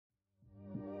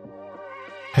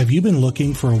Have you been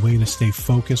looking for a way to stay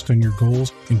focused on your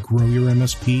goals and grow your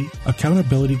MSP?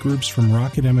 Accountability groups from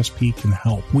Rocket MSP can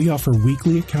help. We offer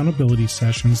weekly accountability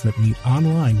sessions that meet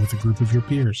online with a group of your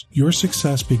peers. Your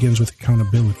success begins with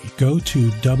accountability. Go to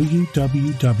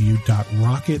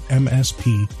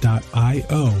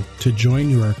www.rocketmsp.io to join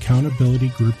your accountability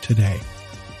group today.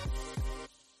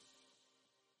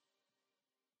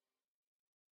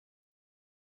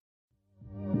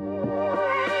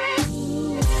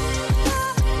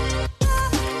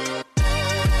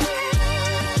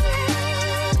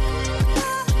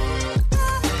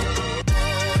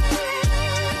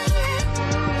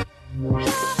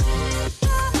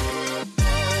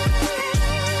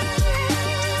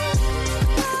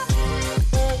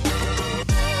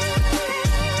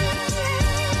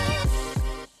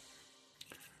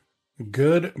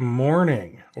 Good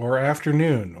morning or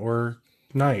afternoon or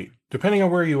night, depending on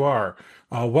where you are.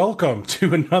 Welcome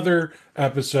to another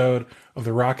episode of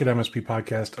the Rocket MSP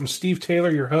podcast. I'm Steve Taylor,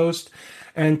 your host,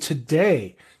 and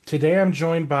today I'm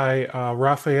joined by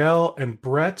Raphael and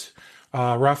Brett.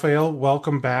 Raphael,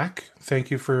 welcome back. Thank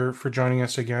you for joining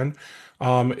us again.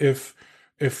 If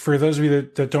for those of you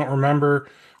that don't remember,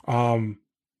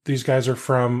 these guys are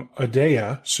from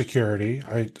Adaya Security.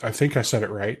 I think I said it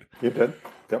right. You did.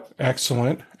 Yep.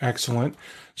 Excellent.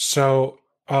 So,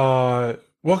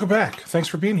 welcome back. Thanks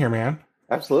for being here, man.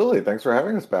 Absolutely. Thanks for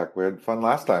having us back. We had fun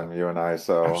last time, you and I.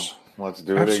 So let's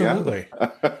do it Absolutely.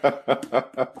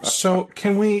 again. So,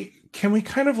 can we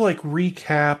kind of like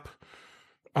recap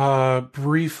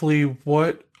briefly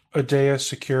what Adaya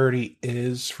Security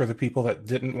is for the people that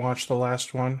didn't watch the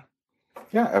last one?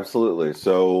 Yeah, absolutely.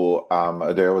 So,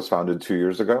 Adaya was founded 2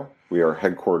 years ago. We are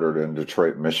headquartered in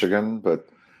Detroit, Michigan, but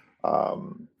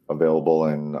available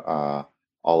in all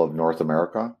of North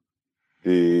America.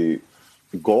 The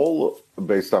goal,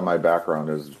 based on my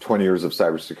background, is 20 years of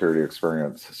cybersecurity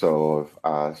experience. So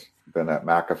I've been at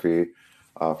McAfee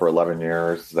for 11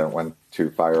 years, then went to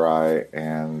FireEye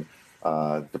and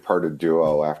departed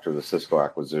Duo after the Cisco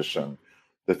acquisition.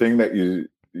 The thing that you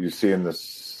see in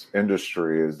this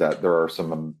industry is that there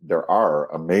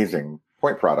are amazing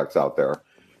point products out there.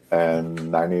 And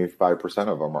 95%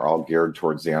 of them are all geared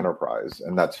towards the enterprise.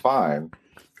 And that's fine.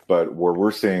 But where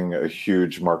we're seeing a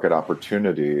huge market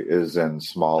opportunity is in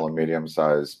small and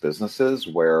medium-sized businesses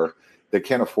where they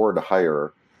can't afford to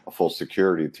hire a full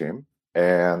security team.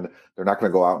 And they're not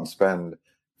going to go out and spend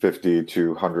 $50,000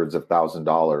 to hundreds of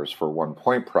 $1,000s for one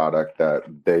point product that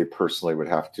they personally would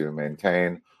have to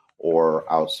maintain or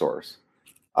outsource.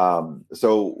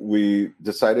 So we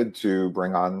decided to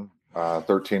bring on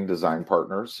 13 design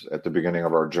partners at the beginning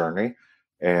of our journey,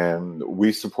 and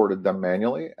we supported them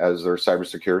manually as their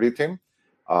cybersecurity team.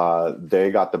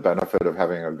 They got the benefit of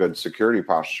having a good security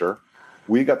posture.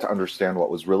 We got to understand what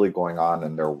was really going on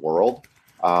in their world,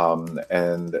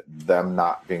 and them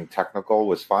not being technical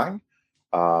was fine.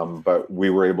 But we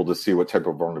were able to see what type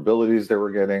of vulnerabilities they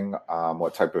were getting,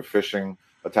 what type of phishing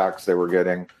attacks they were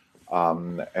getting.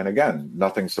 And again,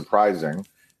 nothing surprising.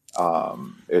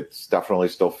 It's definitely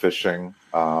still phishing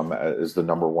is the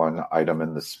number one item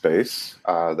in the space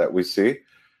that we see.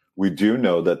 We do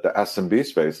know that the SMB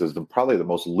space is probably the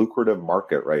most lucrative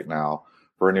market right now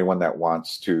for anyone that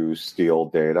wants to steal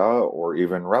data or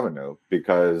even revenue,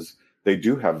 because they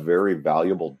do have very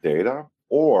valuable data,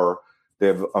 or they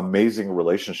have amazing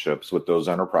relationships with those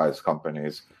enterprise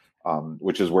companies,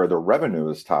 which is where the revenue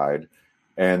is tied.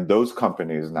 And those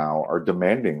companies now are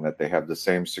demanding that they have the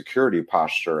same security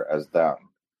posture as them.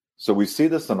 So we see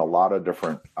this in a lot of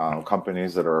different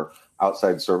companies that are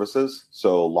outside services.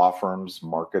 So law firms,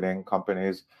 marketing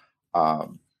companies,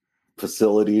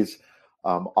 facilities,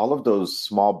 all of those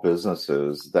small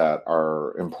businesses that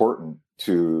are important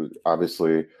to,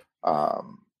 obviously,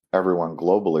 everyone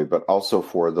globally, but also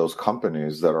for those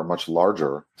companies that are much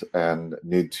larger and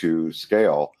need to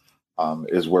scale.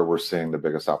 Is where we're seeing the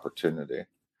biggest opportunity.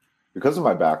 Because of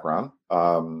my background,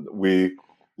 we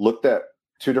looked at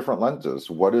two different lenses.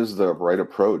 What is the right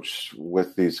approach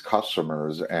with these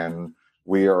customers? And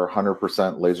we are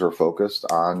 100% laser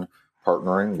focused on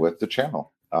partnering with the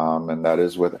channel. And that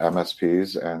is with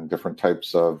MSPs and different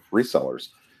types of resellers,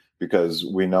 because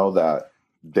we know that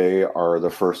they are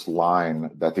the first line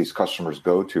that these customers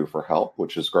go to for help,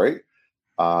 which is great.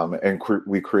 And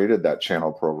we created that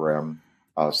channel program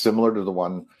similar to the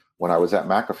one when I was at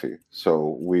McAfee.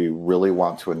 So we really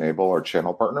want to enable our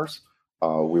channel partners.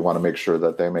 We want to make sure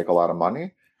that they make a lot of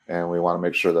money, and we want to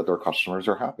make sure that their customers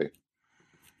are happy.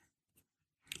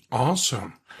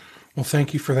 Awesome. Well,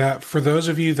 thank you for that. For those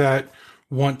of you that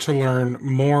want to learn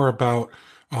more about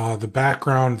the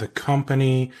background, the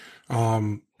company,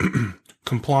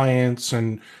 compliance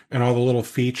and all the little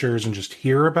features and just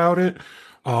hear about it,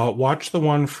 watch the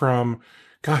one from,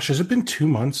 gosh, has it been 2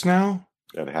 months now?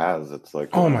 It has. It's like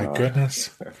Oh going my on. goodness,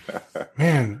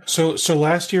 man. So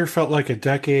last year felt like a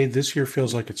decade. This year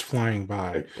feels like it's flying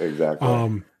by. Exactly.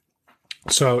 Um,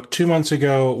 So 2 months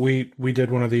ago, we did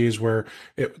one of these where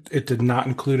it did not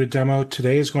include a demo.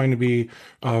 Today is going to be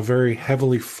very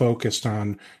heavily focused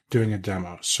on doing a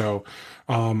demo. So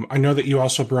I know that you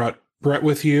also brought Brett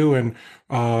with you, and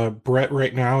Brett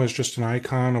right now is just an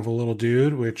icon of a little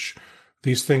dude. Which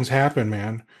these things happen,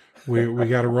 man. We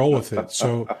got to roll with it.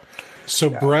 So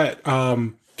Yeah. Brett,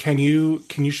 can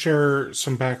you share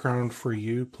some background for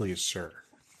you, please, sir?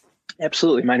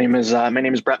 Absolutely. My name is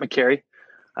Brett McCary.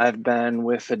 I've been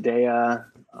with Adea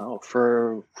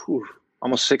for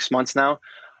almost 6 months now.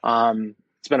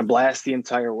 It's been a blast the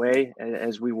entire way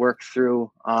as we work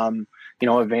through,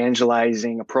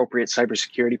 evangelizing appropriate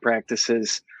cybersecurity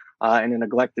practices in a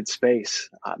neglected space.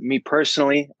 Me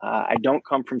personally, I don't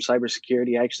come from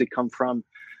cybersecurity. I actually come from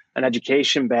an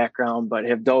education background, but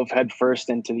have dove headfirst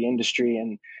into the industry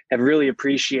and have really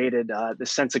appreciated the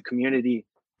sense of community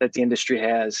that the industry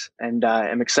has. And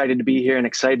I'm excited to be here and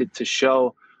excited to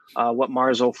show what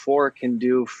Marzo4 can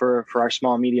do for our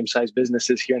small and medium-sized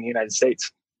businesses here in the United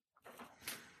States.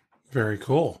 Very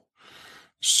cool.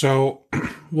 So,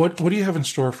 what do you have in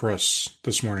store for us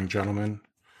this morning, gentlemen?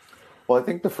 Well, I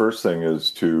think the first thing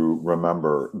is to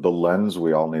remember the lens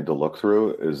we all need to look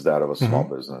through is that of a small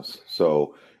Mm-hmm. business.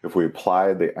 So if we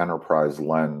apply the enterprise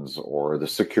lens or the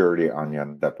security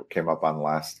onion that came up on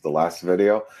the last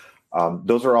video,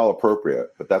 those are all appropriate,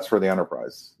 but that's for the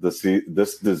enterprise.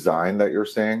 This design that you're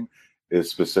seeing is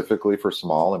specifically for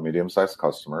small and medium-sized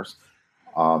customers.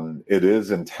 It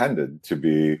is intended to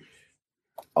be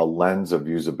a lens of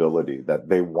usability that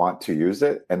they want to use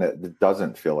it, and it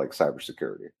doesn't feel like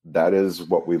cybersecurity. That is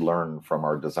what we learn from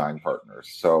our design partners.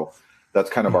 So that's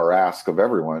kind of our ask of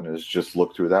everyone, is just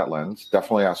look through that lens.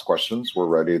 Definitely ask questions. We're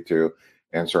ready to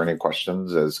answer any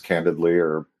questions as candidly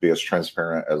or be as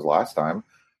transparent as last time.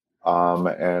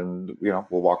 And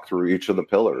we'll walk through each of the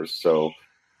pillars. So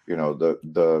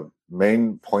the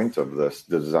main point of this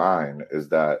design is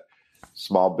that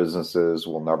small businesses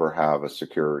will never have a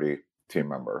security team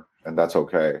member, and that's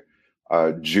okay.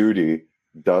 Judy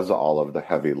does all of the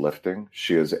heavy lifting.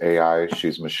 She is AI,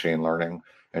 she's machine learning,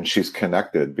 and she's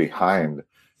connected behind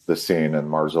the scene in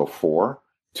Marzo4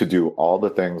 to do all the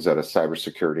things that a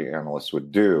cybersecurity analyst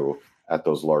would do at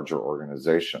those larger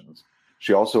organizations.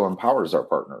 She also empowers our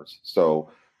partners. So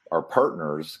our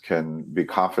partners can be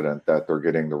confident that they're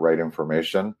getting the right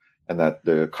information and that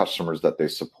the customers that they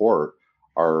support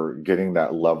are getting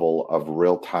that level of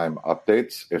real-time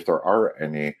updates if there are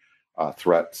any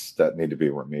threats that need to be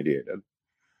remediated.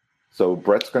 So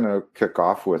Brett's going to kick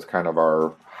off with kind of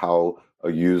how a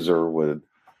user would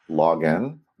log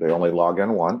in. They only log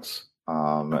in once,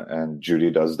 and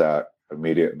Judy does that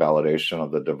immediate validation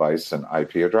of the device and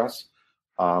IP address,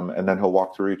 and then he'll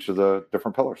walk through each of the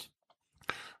different pillars.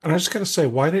 And I just got to say,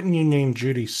 why didn't you name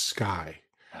Judy Sky?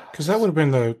 Because that would have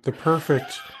been the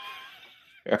perfect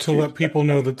to let people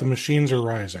know that the machines are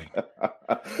rising.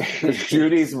 Because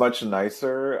Judy's much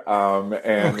nicer, and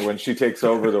okay. When she takes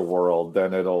over the world,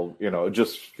 then it'll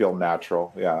just feel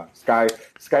natural. Yeah, Sky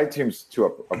seems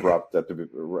too abrupt at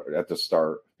the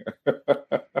start.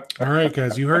 All right,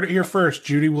 guys, you heard it here first.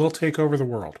 Judy will take over the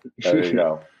world. There you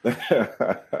go.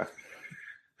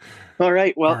 All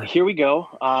right. Well, here we go.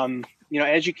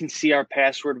 As you can see, our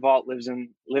password vault lives on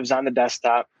the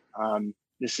desktop.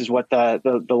 This is what the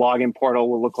login portal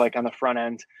will look like on the front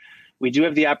end. We do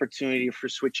have the opportunity for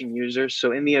switching users.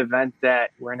 So in the event that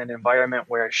we're in an environment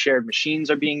where shared machines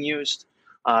are being used,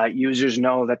 users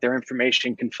know that their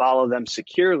information can follow them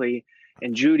securely,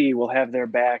 and Judy will have their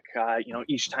back,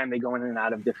 each time they go in and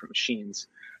out of different machines.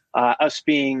 Us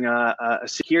being a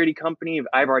security company,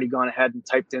 I've already gone ahead and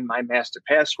typed in my master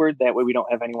password. That way we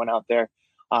don't have anyone out there,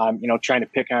 trying to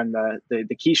pick on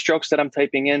the keystrokes that I'm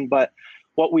typing in. But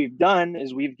what we've done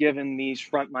is we've given these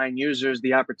frontline users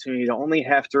the opportunity to only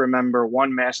have to remember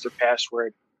one master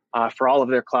password for all of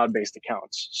their cloud-based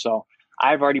accounts. So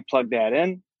I've already plugged that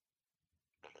in.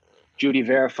 Judy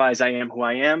verifies I am who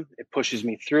I am. It pushes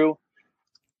me through.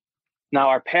 Now,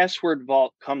 our password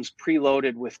vault comes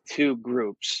preloaded with two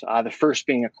groups, the first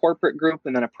being a corporate group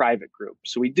and then a private group.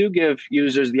 So we do give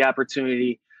users the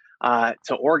opportunity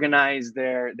to organize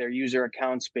their user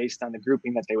accounts based on the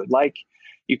grouping that they would like.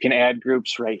 You can add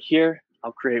groups right here.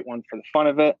 I'll create one for the fun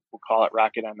of it. We'll call it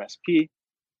Rocket MSP.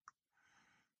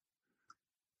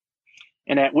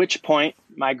 And at which point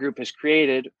my group is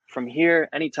created. From here,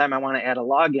 anytime I want to add a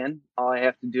login, all I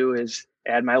have to do is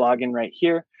add my login right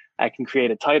here. I can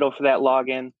create a title for that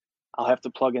login. I'll have to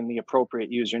plug in the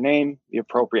appropriate username, the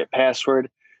appropriate password,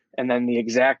 and then the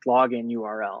exact login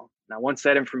URL. Now, once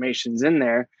that information's in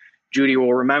there, Judy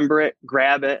will remember it,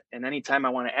 grab it, and anytime I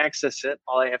want to access it,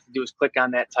 all I have to do is click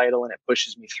on that title and it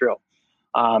pushes me through.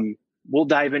 We'll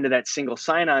dive into that single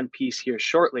sign-on piece here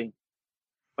shortly,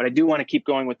 but I do want to keep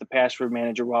going with the password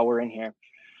manager while we're in here.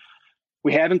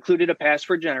 We have included a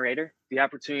password generator, the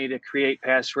opportunity to create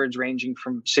passwords ranging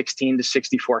from 16 to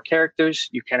 64 characters.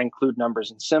 You can include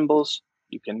numbers and symbols.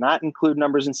 You cannot include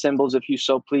numbers and symbols if you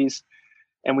so please.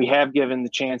 And we have given the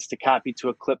chance to copy to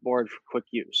a clipboard for quick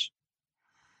use.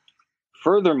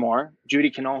 Furthermore,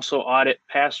 Judy can also audit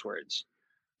passwords.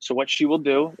 So what she will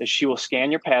do is she will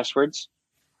scan your passwords,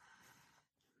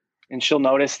 and she'll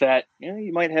notice that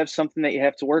you might have something that you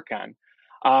have to work on.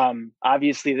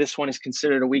 Obviously, this one is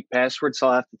considered a weak password, so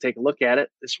I'll have to take a look at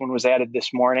it. This one was added this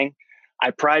morning.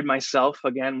 I pride myself,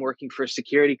 again, working for a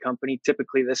security company.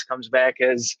 Typically, this comes back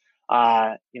as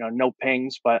no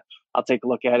pings, but I'll take a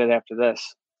look at it after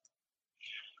this.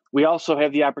 We also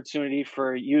have the opportunity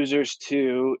for users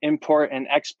to import and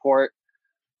export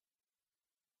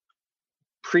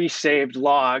pre-saved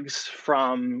logs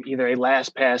from either a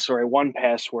LastPass or a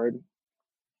 1Password.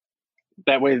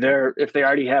 That way, if they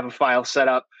already have a file set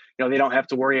up, they don't have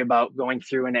to worry about going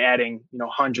through and adding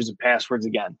hundreds of passwords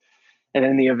again. And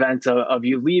in the event of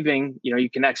you leaving, you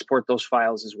can export those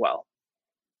files as well.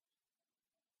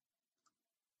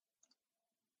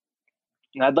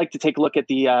 And I'd like to take a look at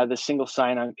the single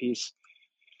sign-on piece.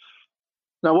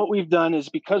 Now, what we've done is,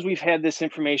 because we've had this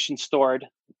information stored,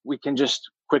 we can just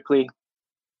quickly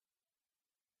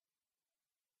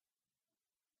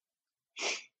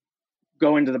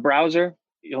go into the browser.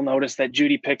 You'll notice that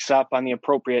Judy picks up on the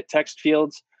appropriate text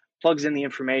fields, plugs in the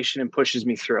information, and pushes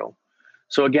me through.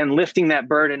 So again, lifting that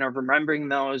burden of remembering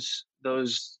those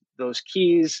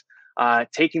keys,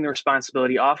 taking the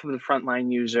responsibility off of the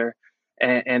frontline user,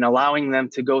 and allowing them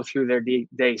to go through their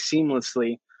day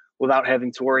seamlessly without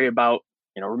having to worry about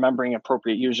remembering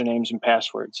appropriate usernames and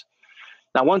passwords.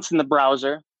 Now, once in the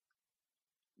browser,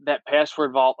 that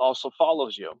password vault also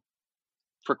follows you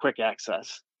for quick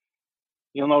access.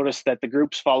 You'll notice that the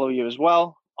groups follow you as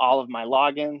well, all of my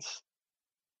logins.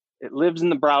 It lives in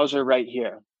the browser right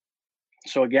here.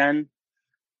 So again,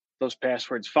 those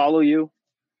passwords follow you.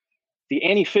 The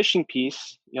anti-phishing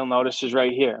piece, you'll notice, is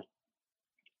right here.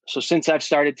 So since I've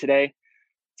started today,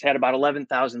 it's had about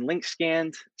 11,000 links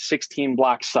scanned, 16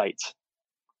 blocked sites.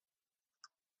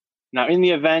 Now, in the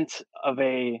event of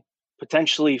a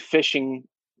potentially phishing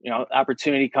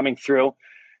opportunity coming through,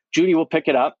 Judy will pick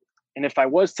it up. And if I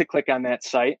was to click on that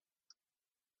site,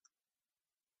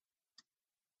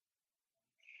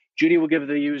 Judy will give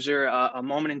the user a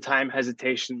moment in time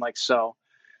hesitation like so.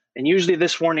 And usually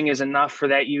this warning is enough for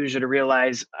that user to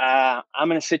realize,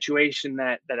 I'm in a situation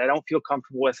that I don't feel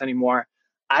comfortable with anymore.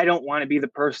 I don't want to be the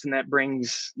person that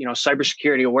brings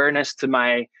cybersecurity awareness to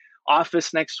my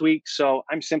office next week. So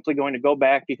I'm simply going to go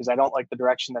back because I don't like the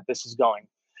direction that this is going.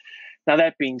 Now,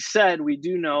 that being said, we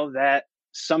do know that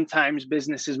sometimes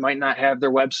businesses might not have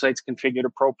their websites configured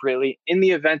appropriately. In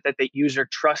the event that the user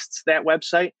trusts that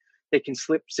website, they can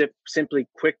simply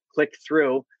click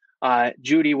through.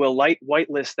 Judy will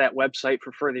whitelist that website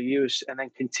for further use and then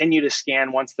continue to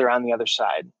scan once they're on the other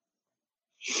side.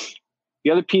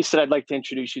 The other piece that I'd like to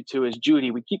introduce you to is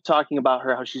Judy. We keep talking about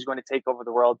her, how she's going to take over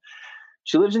the world.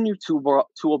 She lives in your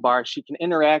toolbar. She can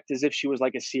interact as if she was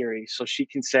like a Siri. So you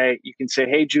can say,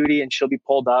 hey, Judy, and she'll be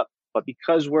pulled up. But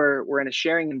because we're in a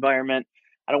sharing environment,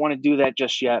 I don't want to do that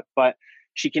just yet. But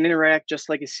she can interact just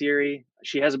like a Siri.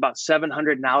 She has about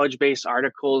 700 knowledge-based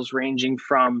articles ranging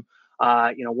from,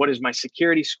 what is my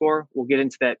security score? We'll get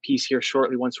into that piece here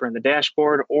shortly once we're in the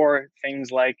dashboard, or things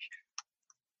like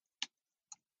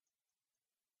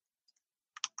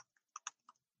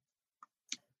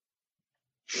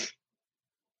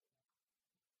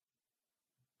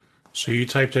So you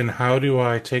typed in, how do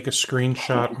I take a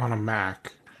screenshot on a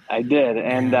Mac? I did.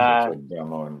 And it's a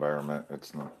demo environment.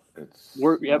 It's not.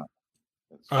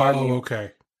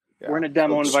 Okay. Yeah. We're in a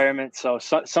demo environment, so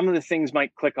some of the things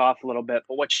might click off a little bit.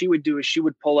 But what she would do is she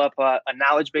would pull up a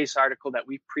knowledge-based article that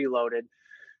we've preloaded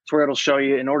to where it'll show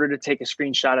you, in order to take a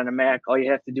screenshot on a Mac, all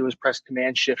you have to do is press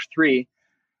Command-Shift-3,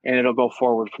 and it'll go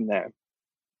forward from there.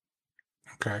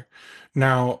 Okay.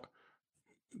 Now,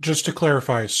 just to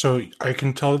clarify, so I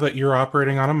can tell that you're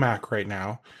operating on a Mac right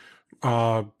now,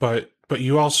 but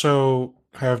you also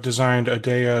have designed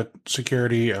Adea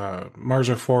Security,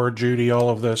 Marzo4, Judy, all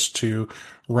of this to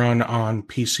run on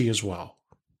PC as well.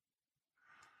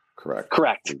 Correct.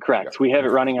 We have it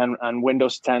running on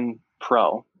Windows 10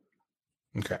 Pro.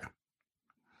 Okay.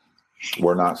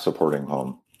 We're not supporting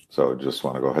home. So just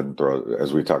want to go ahead and throw,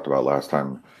 as we talked about last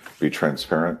time, be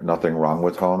transparent. Nothing wrong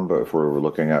with home, but if we're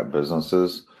looking at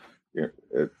businesses,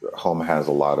 home has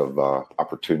a lot of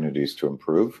opportunities to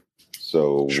improve.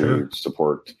 So Sure. we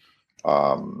support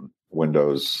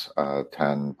Windows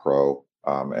 10 Pro,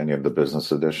 any of the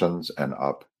business editions and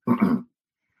up.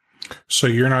 So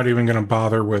you're not even going to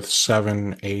bother with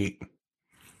 7, 8?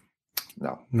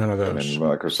 No. None of I those. mean,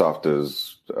 Microsoft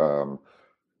is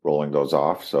rolling those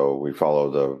off. So we follow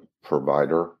the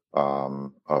provider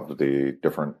of the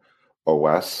different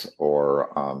OS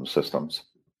or systems.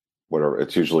 Whatever,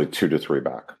 it's usually 2 to 3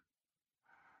 back.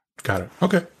 Got it.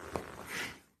 Okay.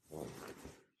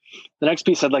 The next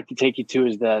piece I'd like to take you to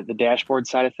is the dashboard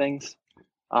side of things.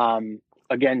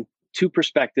 Again, two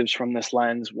perspectives from this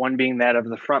lens, one being that of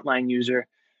the frontline user,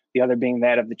 the other being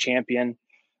that of the champion.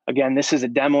 Again, this is a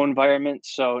demo environment,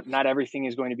 so not everything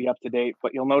is going to be up to date.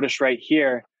 What you'll notice right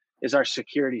here is our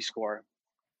security score.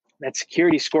 That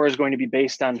security score is going to be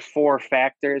based on 4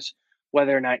 factors: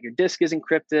 whether or not your disk is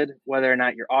encrypted, whether or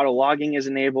not your auto logging is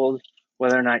enabled,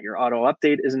 whether or not your auto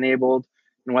update is enabled,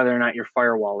 and whether or not your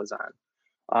firewall is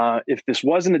on. If this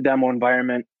wasn't a demo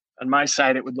environment, on my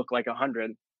side, it would look like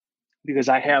 100 because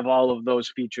I have all of those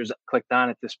features clicked on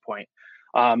at this point.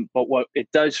 But what it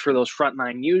does for those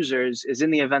frontline users is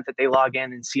in the event that they log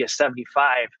in and see a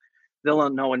 75, they'll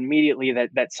know immediately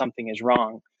that something is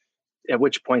wrong, at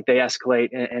which point they escalate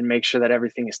and make sure that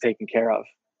everything is taken care of.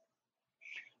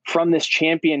 From this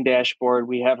champion dashboard,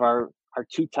 we have our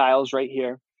 2 tiles right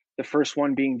here. The first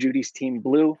one being Judy's Team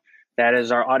Blue. That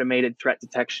is our automated threat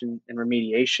detection and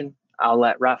remediation. I'll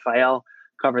let Raphael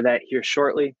cover that here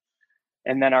shortly.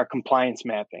 And then our compliance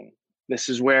mapping. This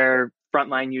is where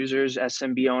frontline users,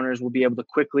 SMB owners, will be able to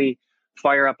quickly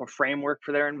fire up a framework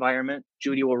for their environment.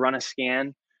 Judy will run a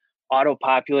scan,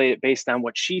 auto-populate it based on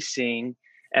what she's seeing,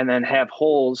 and then have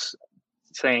holes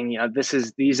saying,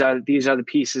 these are the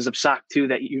pieces of SOC 2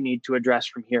 that you need to address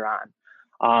from here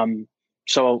on.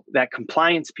 So that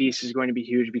compliance piece is going to be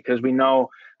huge because we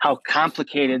know how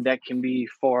complicated that can be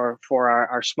for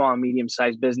our small and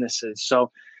medium-sized businesses.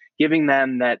 So giving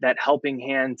them that helping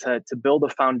hand to build a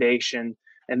foundation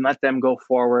and let them go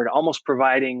forward, almost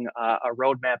providing a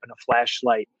roadmap and a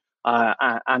flashlight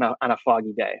on a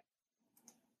foggy day.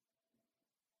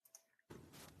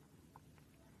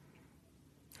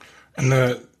 And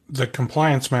the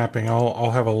compliance mapping,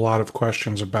 I'll have a lot of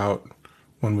questions about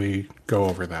when we go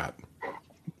over that.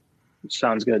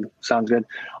 Sounds good.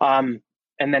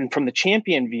 And then from the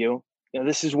champion view,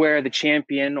 this is where the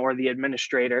champion or the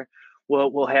administrator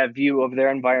will have view of their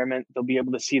environment. They'll be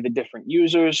able to see the different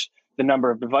users, the number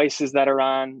of devices that are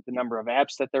on, the number of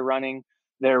apps that they're running,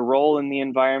 their role in the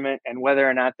environment, and whether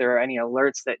or not there are any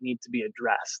alerts that need to be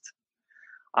addressed.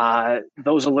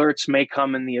 Those alerts may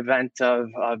come in the event of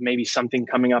maybe something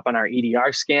coming up on our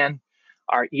EDR scan.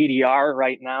 Our EDR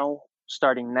right now,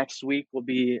 starting next week, will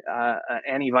be an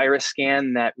antivirus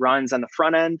scan that runs on the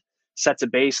front end, sets a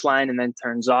baseline, and then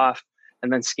turns off,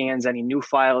 and then scans any new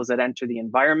files that enter the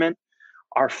environment.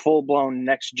 Our full-blown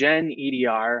next-gen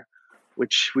EDR,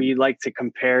 which we like to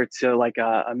compare to like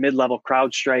a mid-level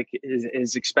CrowdStrike,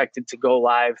 is expected to go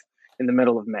live in the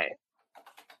middle of May.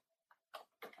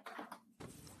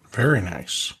 Very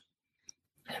nice.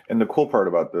 And the cool part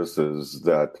about this is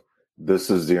that this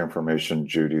is the information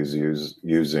Judy's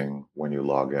using when you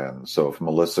log in. So if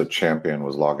Melissa Champion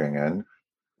was logging in,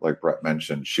 like Brett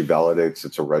mentioned, she validates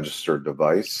it's a registered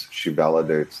device. She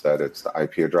validates that it's the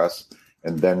IP address,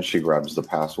 and then she grabs the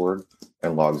password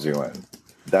and logs you in.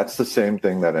 That's the same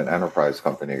thing that an enterprise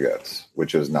company gets,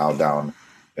 which is now down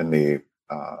in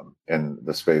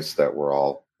the space that we're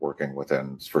all working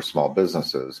within for small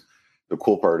businesses. The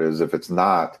cool part is if it's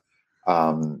not,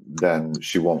 then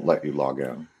she won't let you log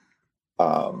in.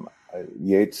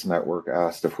 Yates Network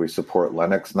asked if we support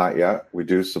Linux. Not yet. We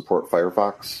do support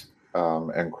Firefox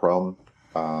and Chrome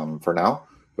for now,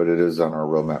 but it is on our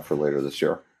roadmap for later this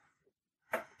year.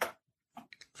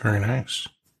 Very nice.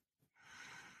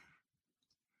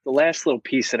 The last little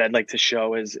piece that I'd like to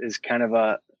show is kind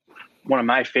of one of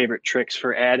my favorite tricks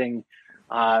for adding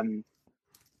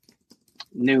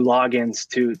new logins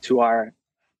to our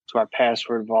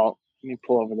password vault. Let me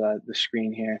pull over the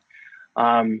screen here.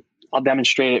 I'll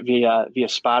demonstrate it via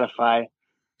Spotify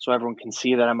so everyone can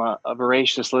see that I'm a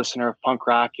voracious listener of punk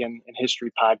rock and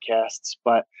history podcasts.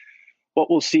 But what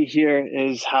we'll see here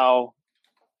is how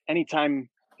anytime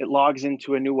it logs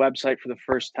into a new website for the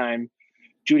first time,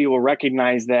 Judy will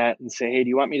recognize that and say, hey, do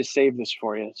you want me to save this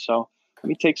for you? So let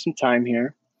me take some time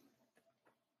here.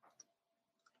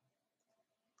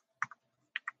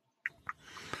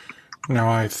 Now,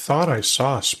 I thought I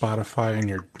saw Spotify in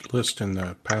your list in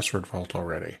the password vault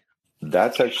already.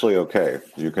 That's actually okay.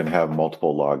 You can have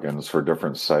multiple logins for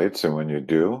different sites, and when you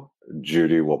do,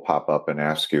 Judy will pop up and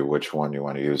ask you which one you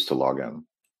want to use to log in.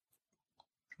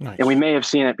 Nice. And we may have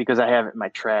seen it because I have it in my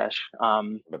trash.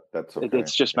 But that's okay.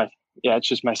 It's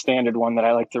just my standard one that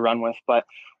I like to run with. But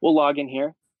we'll log in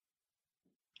here,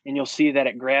 and you'll see that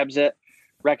it grabs it,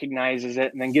 recognizes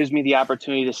it, and then gives me the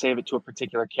opportunity to save it to a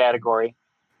particular category.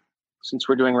 Since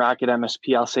we're doing Rocket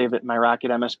MSP, I'll save it in my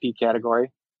Rocket MSP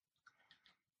category.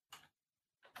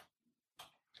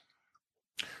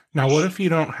 Now, what if you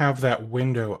don't have that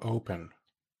window open?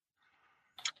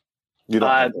 You don't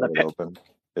have it open.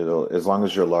 It'll, as long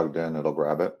as you're logged in, it'll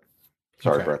grab it.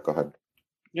 Sorry, okay. Brett, go ahead.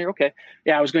 You're okay.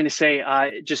 Yeah, I was going to say,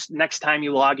 just next time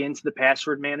you log into the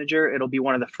password manager, it'll be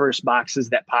one of the first boxes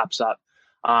that pops up,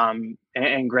 and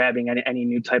grabbing any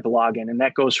new type of login. And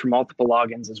that goes for multiple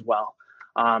logins as well.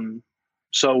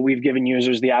 So we've given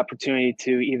users the opportunity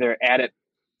to either add it,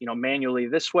 manually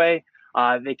this way.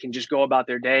 They can just go about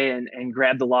their day and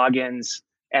grab the logins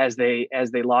as they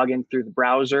log in through the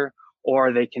browser,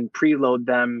 or they can preload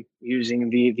them using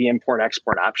the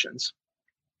import-export options.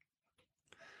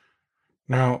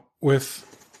 Now, with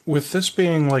this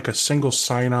being like a single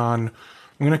sign-on,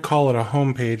 I'm going to call it a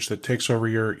homepage that takes over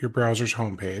your browser's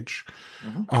homepage.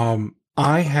 Mm-hmm.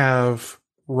 I have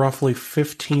roughly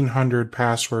 1,500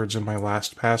 passwords in my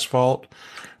LastPass vault,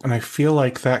 and I feel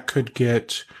like that could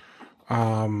get,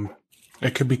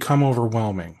 it could become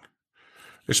overwhelming,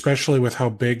 especially with how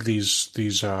big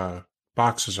these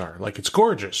boxes are. Like, it's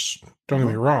gorgeous, don't get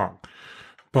me wrong,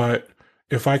 but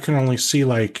if I can only see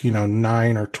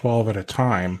 9 or 12 at a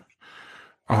time,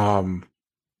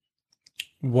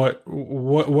 what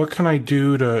can I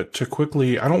do to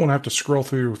quickly? I don't want to have to scroll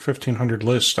through 1,500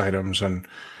 list items and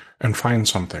find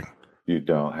something. You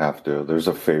don't have to. There's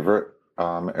a favorite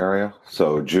area.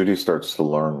 So Judy starts to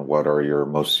learn what are your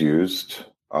most used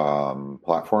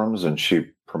platforms, and she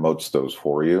promotes those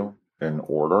for you in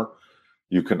order.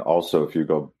 You can also, if you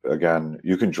go again,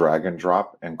 you can drag and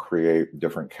drop and create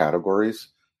different categories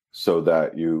so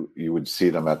that you would see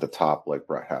them at the top like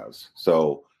Brett has.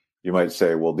 So you might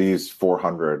say, well, these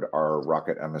 400 are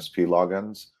Rocket MSP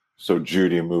logins. So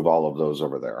Judy, move all of those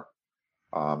over there.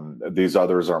 These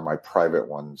others are my private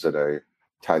ones that I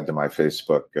tied to my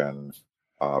Facebook and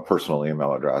personal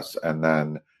email address. And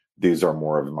then these are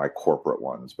more of my corporate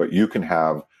ones. But you can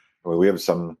have, we have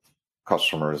some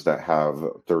customers that have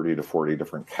 30 to 40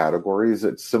 different categories.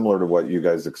 It's similar to what you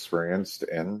guys experienced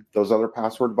in those other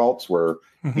password vaults where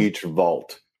each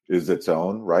vault is its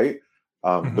own, right?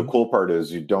 The cool part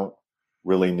is you don't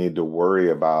really need to worry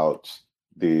about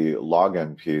the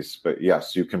login piece, but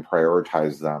yes, you can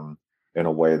prioritize them in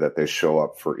a way that they show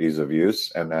up for ease of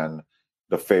use. And then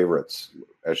the favorites,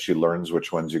 as she learns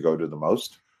which ones you go to the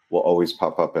most, will always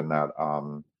pop up in that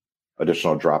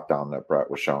additional drop down that Brett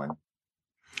was showing.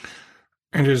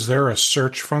 And is there a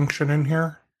search function in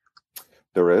here?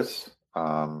 There is.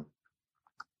 On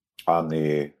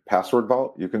the password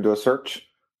vault, you can do a search.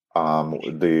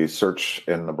 The search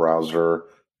in the browser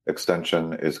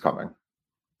extension is coming.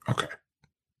 Okay.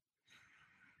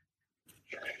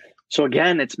 So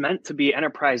again, it's meant to be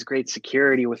enterprise-grade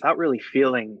security without really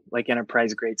feeling like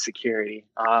enterprise-grade security.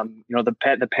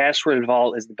 The password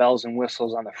vault is the bells and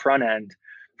whistles on the front end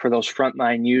for those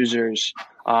frontline users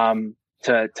to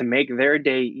make their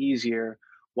day easier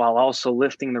while also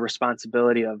lifting the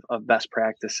responsibility of best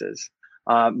practices.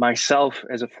 Myself,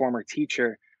 as a former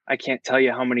teacher, I can't tell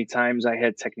you how many times I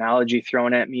had technology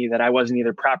thrown at me that I wasn't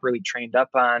either properly trained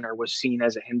up on or was seen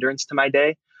as a hindrance to my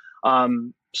day. I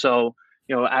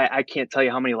can't tell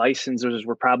you how many licenses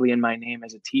were probably in my name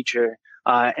as a teacher,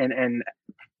 and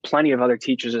plenty of other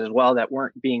teachers as well that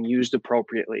weren't being used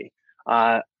appropriately.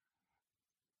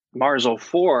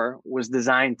 Marzo4 was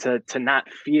designed to not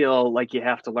feel like you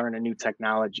have to learn a new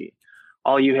technology.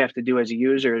 All you have to do as a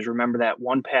user is remember that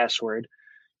one password.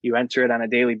 You enter it on a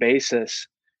daily basis,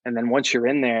 and then once you're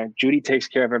in there, Judy takes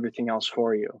care of everything else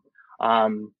for you. All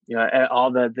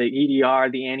the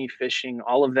EDR, the anti-phishing,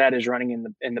 all of that is running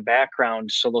in the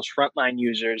background. So those frontline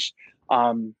users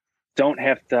you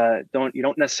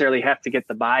don't necessarily have to get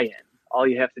the buy-in. All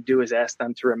you have to do is ask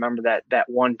them to remember that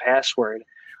one password,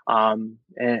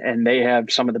 and they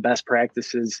have some of the best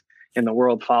practices in the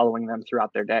world following them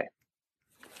throughout their day.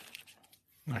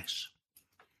 Nice.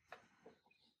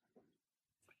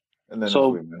 And then as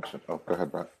we mentioned, go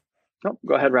ahead, Brett. No,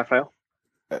 go ahead, Raphael.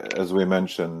 As we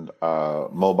mentioned,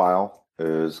 mobile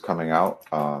is coming out.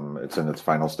 It's in its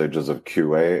final stages of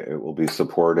QA. It will be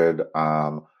supported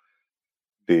on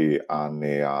the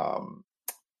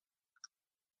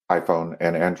iPhone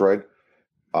and Android.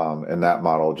 In that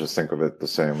model, just think of it the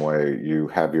same way. You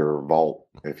have your vault.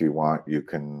 If you want, you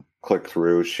can click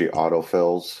through. She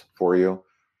autofills for you.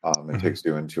 It takes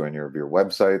you into any of your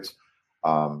websites.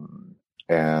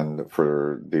 And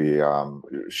for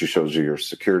she shows you your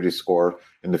security score.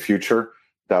 In the future,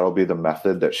 that'll be the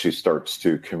method that she starts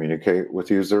to communicate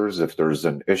with users. If there's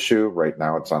an issue, right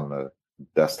now it's on the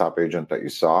desktop agent that you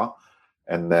saw.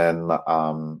 And then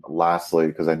lastly,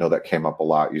 because I know that came up a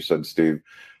lot, you said, Steve,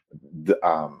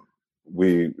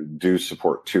 we do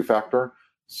support two-factor.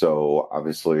 So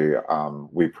obviously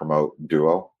we promote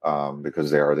Duo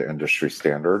because they are the industry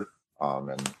standard,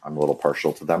 and I'm a little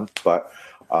partial to them. But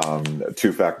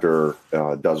two-factor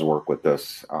does work with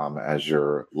this as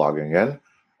you're logging in,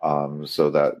 so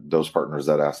that those partners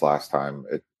that asked last time,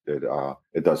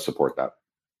 it does support that.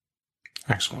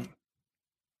 Excellent.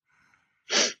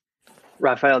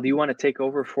 Raphael, do you want to take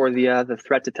over for the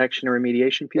threat detection and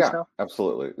remediation piece now?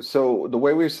 Absolutely. So the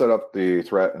way we set up the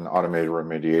threat and automated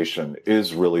remediation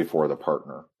is really for the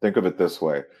partner. Think of it this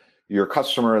way. Your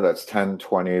customer that's 10,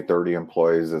 20, 30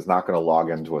 employees is not going to log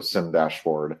into a SIM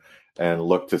dashboard and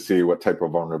look to see what type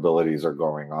of vulnerabilities are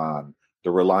going on.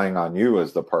 They're relying on you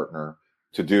as the partner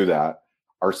to do that.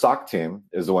 Our SOC team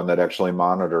is the one that actually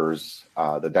monitors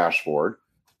the dashboard.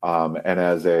 And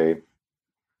as a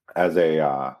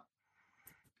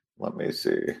let me see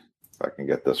if I can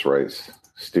get this right.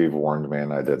 Steve warned me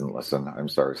and I didn't listen. I'm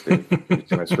sorry, Steve. Can you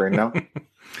see my screen now?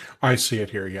 I see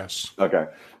it here, yes. Okay.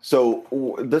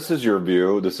 So this is your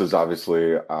view. This is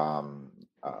obviously a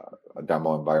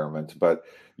demo environment, but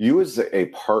you as a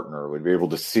partner would be able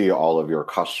to see all of your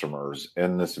customers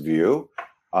in this view,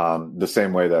 the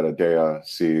same way that Adea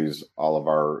sees all of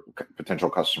our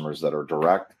potential customers that are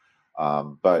direct.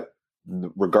 But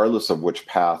regardless of which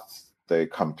path they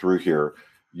come through here,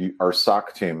 our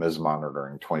SOC team is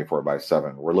monitoring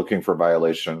 24/7. We're looking for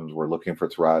violations. We're looking for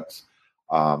threats.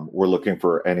 We're looking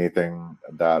for anything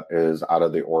that is out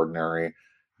of the ordinary.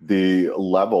 The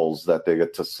levels that they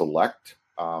get to select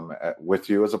with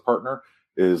you as a partner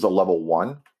is a level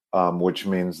 1, which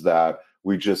means that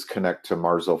we just connect to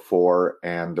Marzo4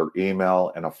 and their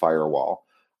email and a firewall.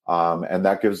 And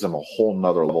that gives them a whole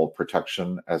nother level of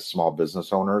protection as small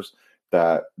business owners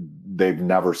that they've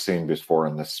never seen before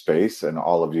in this space, and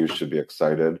all of you should be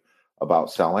excited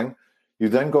about selling. You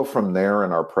then go from there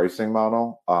in our pricing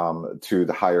model to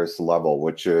the highest level,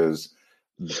 which is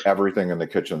everything in the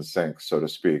kitchen sink, so to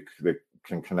speak. They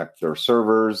can connect their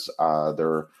servers,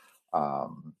 their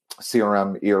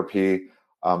CRM, ERP,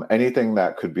 anything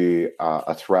that could be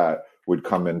a threat would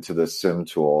come into this SIM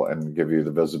tool and give you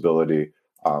the visibility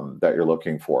that you're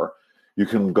looking for. You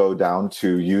can go down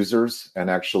to users and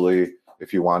actually,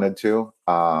 if you wanted to,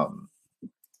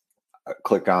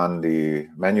 click on the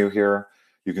menu here.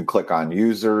 You can click on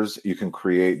users. You can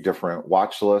create different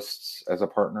watch lists as a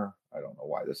partner. I don't know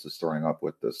why this is throwing up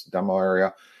with this demo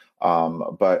area,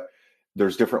 but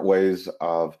there's different ways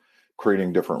of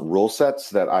creating different rule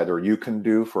sets that either you can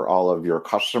do for all of your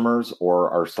customers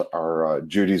or our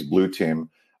Judy's Blue team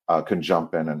can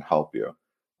jump in and help you.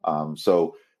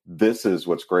 So this is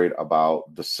what's great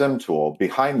about the SIM tool.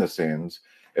 Behind the scenes,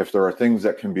 if there are things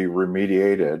that can be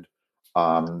remediated,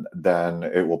 then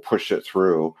it will push it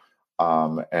through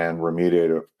and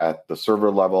remediate it at the server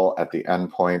level, at the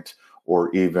endpoint, or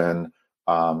even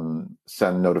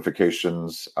send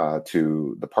notifications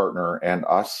to the partner and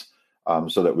us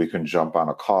so that we can jump on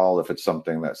a call if it's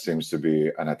something that seems to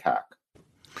be an attack.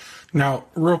 Now,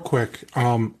 real quick,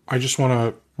 I just want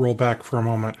to roll back for a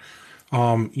moment.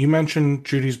 You mentioned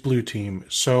Judy's Blue Team.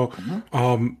 So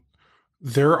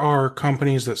there are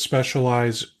companies that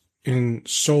specialize in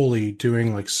solely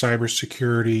doing like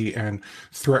cybersecurity and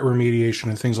threat remediation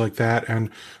and things like that. And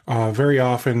very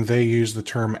often they use the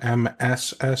term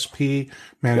MSSP,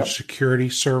 Managed Security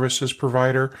Services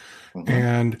Provider.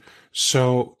 And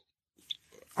so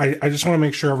I just want to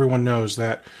make sure everyone knows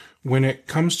that when it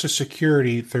comes to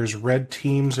security, there's red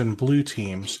teams and blue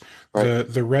teams. Right.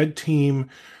 The red team,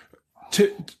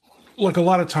 like a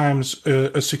lot of times,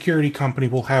 a security company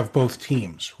will have both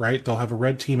teams, right? They'll have a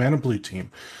red team and a blue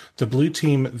team. The blue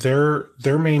team, their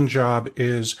main job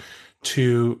is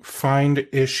to find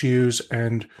issues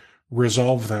and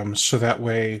resolve them so that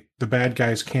way the bad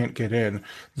guys can't get in.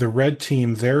 The red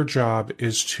team, their job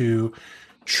is to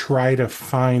try to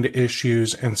find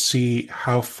issues and see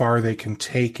how far they can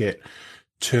take it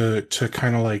to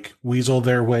kind of like weasel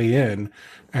their way in,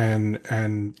 and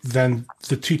then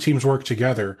the two teams work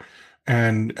together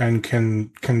and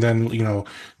can then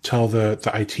tell the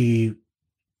IT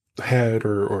head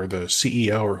or the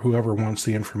CEO or whoever wants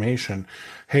the information,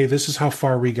 hey, this is how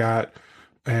far we got,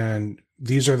 and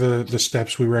these are the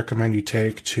steps we recommend you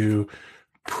take to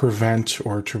prevent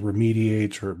or to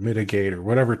remediate or mitigate or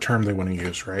whatever term they want to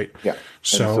use, right? Yeah.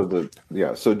 So,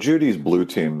 So Judy's blue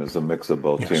team is a mix of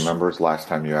both team yes. members. Last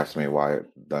time you asked me why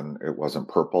then it wasn't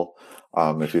purple,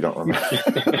 if you don't remember.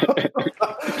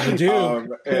 I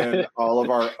do. And all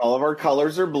of our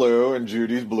colors are blue and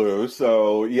Judy's blue.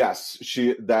 So yes,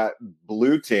 that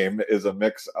blue team is a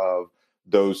mix of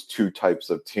those two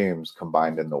types of teams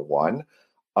combined into one.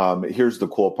 Here's the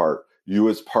cool part. You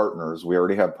as partners, we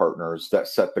already have partners that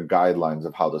set the guidelines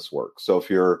of how this works. So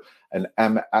if you're an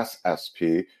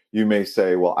MSSP, you may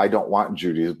say, well, I don't want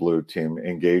Judy's blue team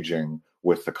engaging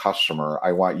with the customer.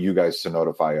 I want you guys to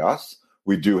notify us.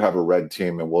 We do have a red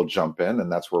team and we'll jump in,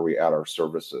 and that's where we add our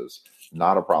services.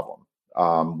 Not a problem.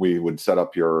 We would set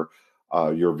up your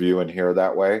view in here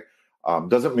that way.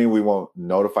 Doesn't mean we won't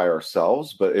notify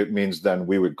ourselves, but it means then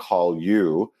we would call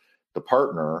you, the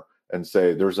partner, and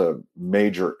say, there's a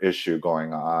major issue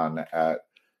going on at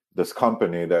this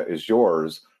company that is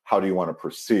yours. How do you want to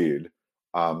proceed?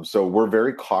 So we're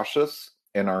very cautious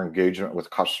in our engagement with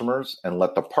customers and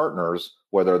let the partners,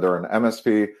 whether they're an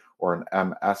MSP or an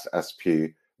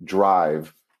MSSP,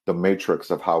 drive the matrix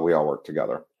of how we all work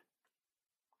together.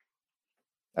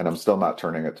 And I'm still not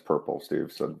turning it to purple,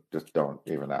 Steve. So just don't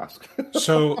even ask.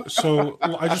 So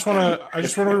I just want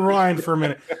to rewind for a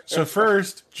minute. So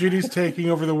first, Judy's taking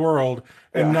over the world,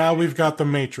 and now we've got the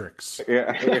Matrix.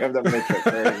 Yeah, we have the Matrix,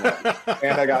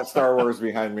 and I got Star Wars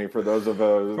behind me for those of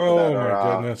us that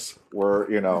are. Goodness.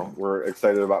 We're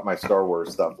excited about my Star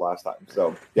Wars stuff last time.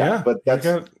 So but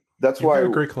that's why a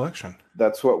great collection.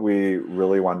 That's what we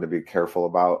really wanted to be careful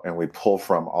about, and we pull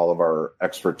from all of our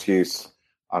expertise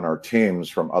on our teams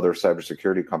from other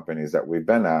cybersecurity companies that we've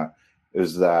been at,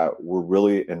 is that we're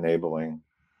really enabling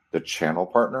the channel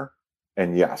partner.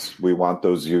 And yes, we want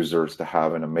those users to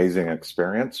have an amazing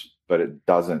experience, but it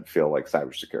doesn't feel like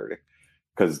cybersecurity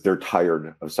because they're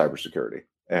tired of cybersecurity.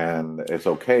 And it's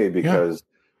okay because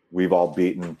we've all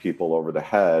beaten people over the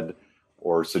head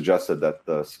or suggested that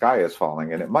the sky is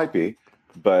falling, and it might be.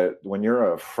 But when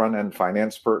you're a front-end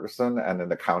finance person and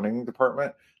an accounting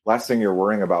department, last thing you're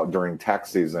worrying about during tax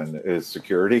season is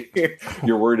security.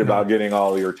 You're worried about getting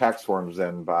all your tax forms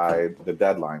in by the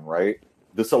deadline, right?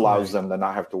 This allows them to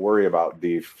not have to worry about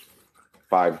the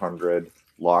 500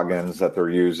 logins that they're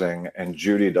using, and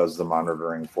Judy does the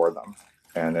monitoring for them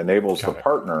and enables the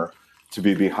partner to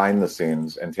be behind the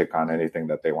scenes and take on anything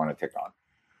that they want to take on.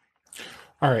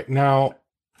 All right. Now,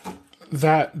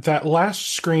 that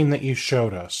last screen that you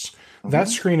showed us, that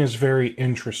screen is very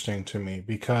interesting to me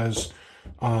because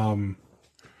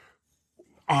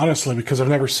honestly, because I've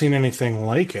never seen anything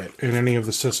like it in any of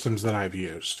the systems that I've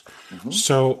used.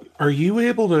 So are you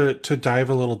able to dive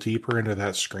a little deeper into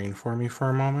that screen for me for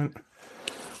a moment?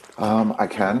 I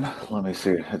can. Let me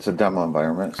see. It's a demo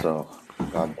environment, so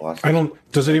God bless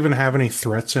it. Does it even have any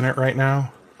threats in it right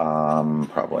now?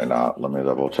 Probably not. Let me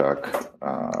double check.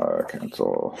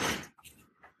 Cancel.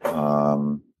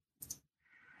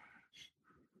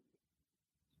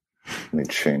 Let me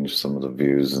change some of the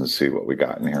views and see what we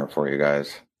got in here for you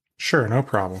guys. Sure, no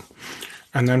problem.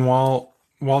 And then while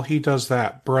he does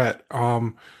that, Brett,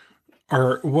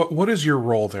 what is your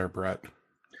role there, Brett?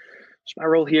 So my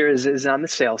role here is on the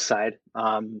sales side.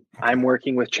 I'm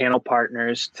working with channel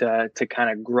partners to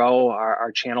kind of grow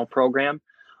our channel program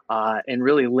and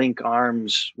really link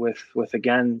arms with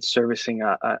again servicing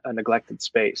a neglected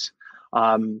space.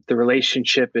 The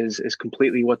relationship is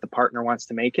completely what the partner wants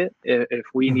to make it. If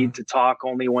we need to talk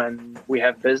only when we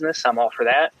have business, I'm all for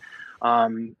that.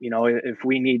 If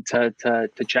we need to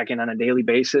check in on a daily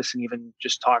basis and even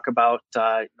just talk about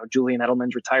Julian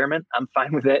Edelman's retirement, I'm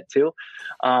fine with that too.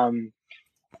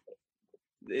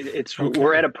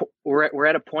 We're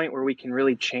at a point where we can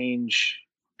really change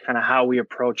kind of how we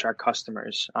approach our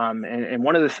customers. And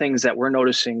one of the things that we're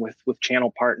noticing with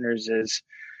channel partners is,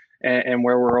 and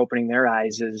where we're opening their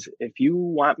eyes is, if you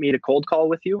want me to cold call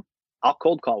with you, I'll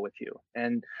cold call with you.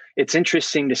 And it's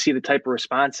interesting to see the type of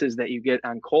responses that you get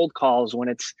on cold calls when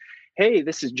it's, hey,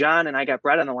 this is John and I got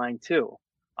Brett on the line too.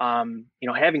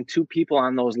 Having two people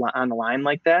on the line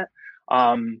like that,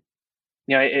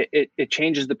 it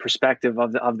changes the perspective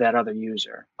of that other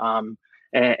user.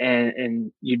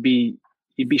 And you'd be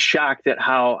shocked at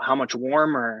how much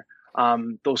warmer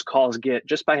those calls get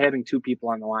just by having two people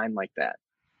on the line like that.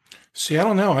 See, I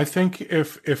don't know. I think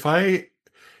if I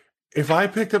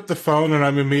picked up the phone and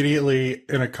I'm immediately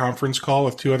in a conference call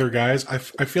with two other guys, I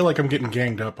feel like I'm getting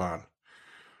ganged up on.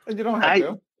 You don't have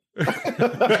to.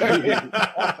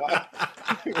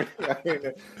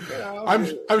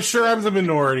 I'm sure I'm the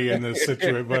minority in this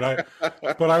situation, but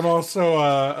I'm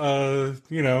also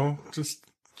just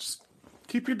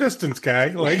keep your distance, guy.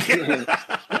 Like,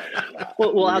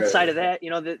 well, outside of that,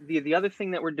 the other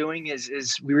thing that we're doing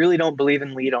is we really don't believe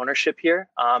in lead ownership here.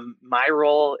 My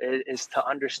role is to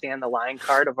understand the line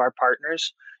card of our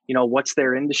partners. What's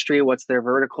their industry, what's their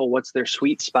vertical, what's their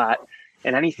sweet spot,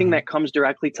 and anything that comes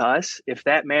directly to us, if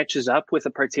that matches up with a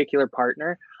particular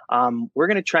partner, we're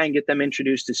going to try and get them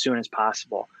introduced as soon as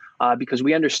possible, because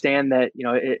we understand that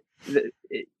the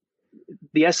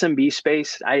SMB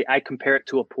space, I compare it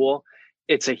to a pool.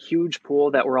 It's a huge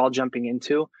pool that we're all jumping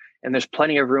into, and there's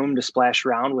plenty of room to splash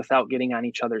around without getting on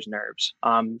each other's nerves.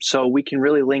 So we can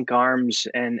really link arms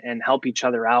and help each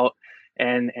other out,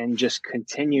 and just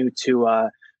continue to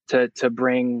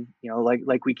bring,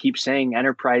 like we keep saying,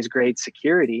 enterprise grade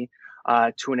security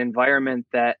to an environment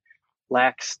that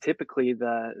lacks typically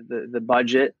the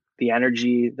budget, the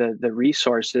energy, the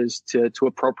resources to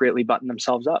appropriately button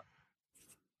themselves up.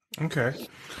 Okay.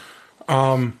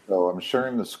 So I'm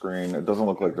sharing the screen. It doesn't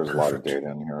look like there's a lot of data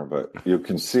in here, but you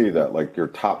can see that like your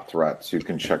top threats, you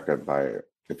can check that by,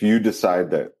 if you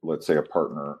decide that, let's say a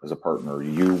partner,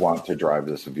 you want to drive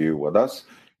this view with us,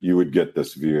 you would get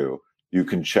this view. You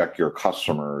can check your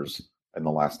customers in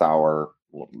the last hour,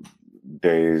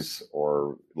 days,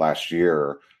 or last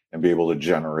year and be able to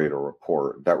generate a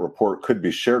report. That report could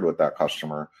be shared with that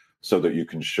customer so that you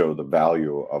can show the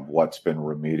value of what's been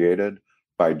remediated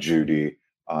by Judy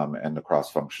and the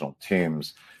cross-functional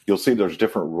teams. You'll see there's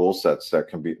different rule sets that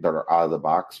are out of the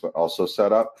box, but also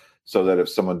set up so that if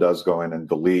someone does go in and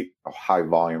delete a high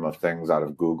volume of things out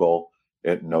of Google,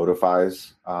 it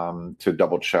notifies to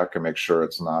double check and make sure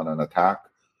it's not an attack.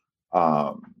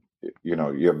 You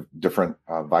have different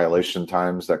violation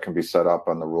times that can be set up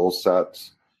on the rule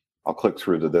sets. I'll click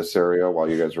through to this area while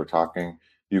you guys were talking.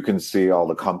 You can see all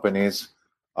the companies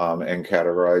and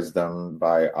categorize them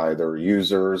by either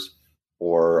users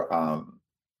or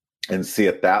and see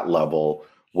at that level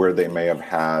where they may have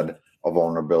had a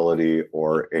vulnerability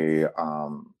or a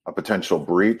potential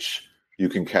breach. You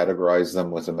can categorize them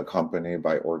within the company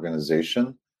by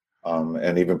organization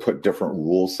and even put different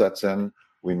rule sets in.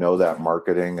 We know that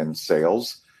marketing and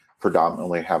sales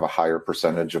predominantly have a higher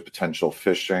percentage of potential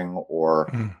phishing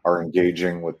or are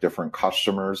engaging with different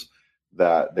customers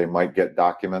that they might get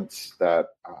documents that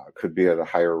could be at a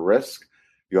higher risk.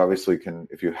 You obviously can,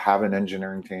 if you have an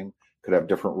engineering team, could have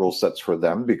different rule sets for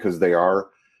them because they are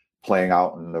playing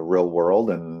out in the real world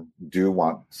and do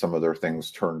want some of their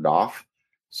things turned off.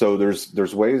 So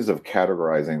there's ways of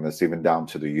categorizing this even down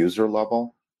to the user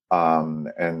level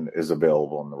and is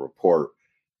available in the report.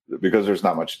 Because there's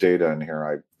not much data in here,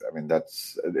 I mean,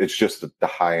 it's just the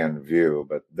high-end view,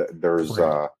 but there's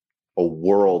a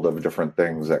world of different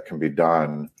things that can be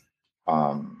done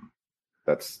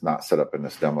that's not set up in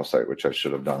this demo site, which I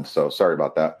should have done. So sorry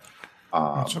about that.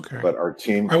 That's okay. But our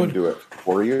team can do it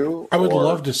for you. I would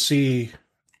love to see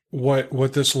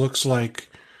what this looks like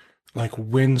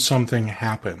when something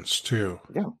happens too.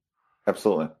 Yeah,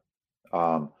 absolutely.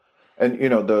 And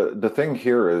the thing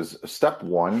here is step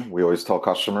one. We always tell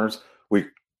customers we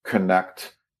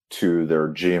connect to their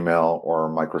Gmail or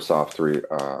Microsoft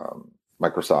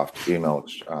email.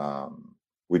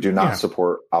 We do not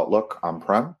support Outlook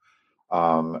on-prem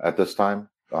at this time,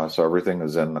 so everything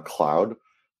is in the cloud.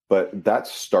 But that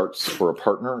starts for a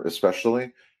partner,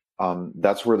 especially.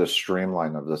 That's where the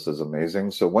streamline of this is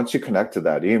amazing. So once you connect to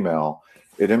that email,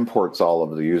 it imports all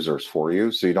of the users for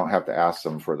you, so you don't have to ask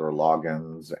them for their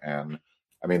logins and,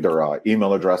 their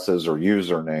email addresses or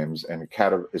usernames, and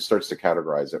it starts to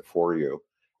categorize it for you.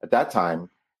 At that time,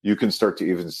 you can start to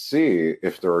even see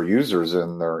if there are users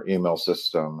in their email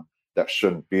system that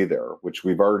shouldn't be there, which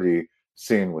we've already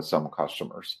seen with some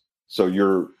customers. So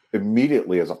you're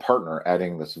immediately, as a partner,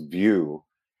 adding this view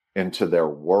into their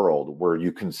world where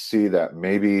you can see that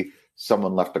maybe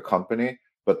someone left a company,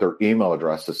 but their email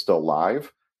address is still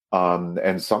live,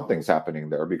 and something's happening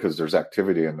there because there's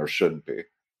activity and there shouldn't be.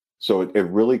 So it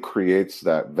really creates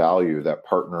that value that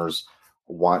partners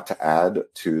want to add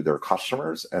to their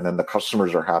customers. And then the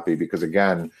customers are happy because,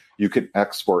 again, you can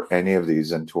export any of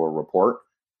these into a report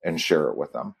and share it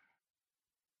with them.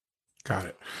 Got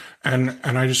it. And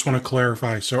I just want to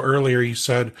clarify. So earlier you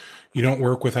said you don't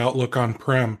work with Outlook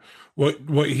on-prem.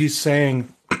 What he's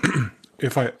saying,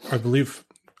 if I believe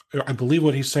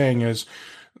what he's saying is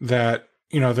that,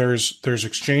 there's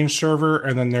Exchange Server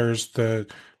and then there's the,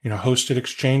 hosted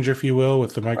Exchange, if you will,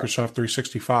 with the Microsoft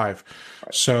 365.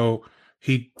 Right. So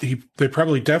they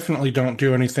probably definitely don't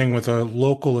do anything with a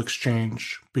local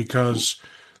Exchange because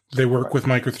they work with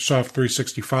Microsoft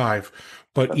 365.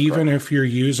 But That's even correct. if you're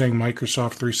using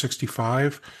Microsoft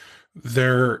 365,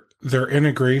 their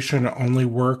integration only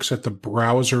works at the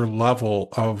browser level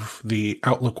of the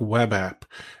Outlook web app.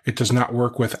 It does not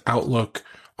work with Outlook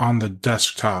on the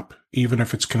desktop, even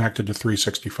if it's connected to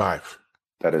 365.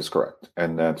 That is correct.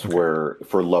 And that's Okay. where,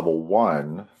 for level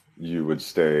one, you would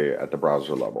stay at the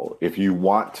browser level. If you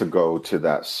want to go to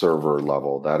that server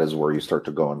level, that is where you start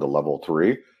to go into level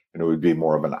three. And it would be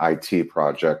more of an IT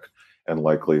project and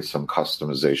likely some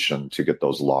customization to get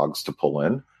those logs to pull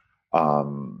in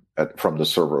from the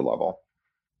server level.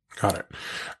 Got it.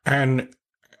 And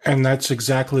that's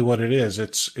exactly what it is.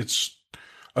 It's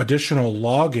additional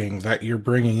logging that you're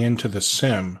bringing into the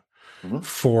SIM Mhm.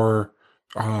 for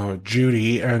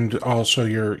Judy and also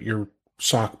your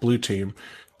SOC Blue team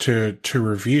to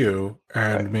review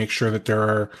Right. and make sure that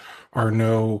there are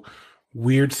no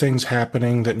weird things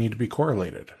happening that need to be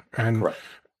correlated. Correct.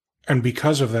 And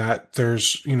because of that,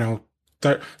 there's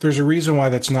a reason why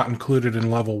that's not included in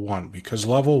level one, because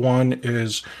level one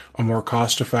is a more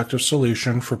cost-effective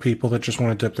solution for people that just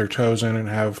want to dip their toes in and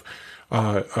have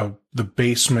the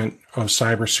basement of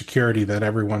cybersecurity that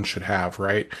everyone should have,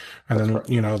 right? And That's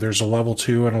then, correct. there's a level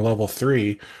two and a level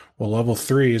three. Well, level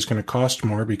three is going to cost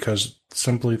more because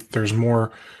simply there's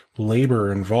more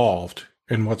labor involved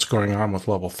in what's going on with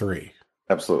level three.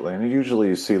 Absolutely. And usually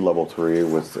you see level three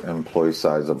with employee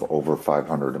size of over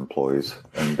 500 employees.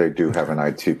 And they do have an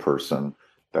IT person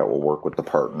that will work with the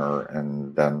partner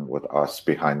and then with us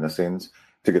behind the scenes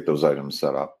to get those items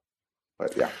set up.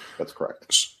 But yeah, that's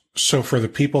correct. So for the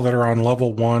people that are on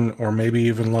level one or maybe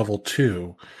even level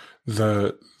two,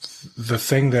 the the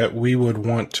thing that we would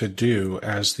want to do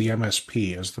as the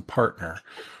MSP, as the partner,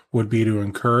 would be to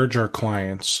encourage our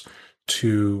clients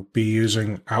to be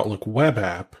using Outlook web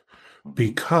app Mhm.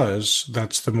 because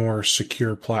that's the more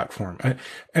secure platform.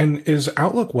 And is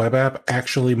Outlook web app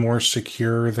actually more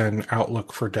secure than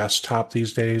Outlook for desktop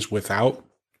these days without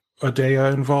a DEA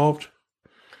involved?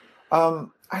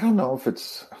 I don't know if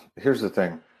here's the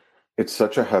thing. It's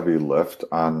such a heavy lift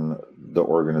on the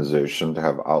organization to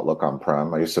have Outlook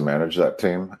on-prem. I used to manage that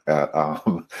team at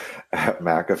at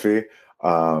McAfee.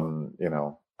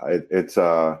 It's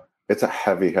a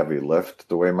heavy, heavy lift.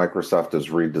 The way Microsoft is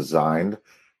redesigned,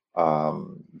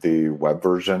 the web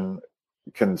version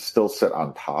can still sit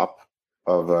on top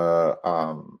of a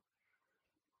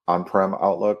on-prem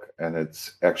Outlook, and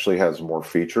it's actually has more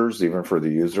features even for the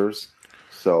users. It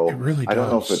So really I don't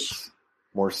know if does. it's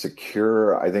more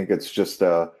secure. I think it's just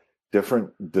a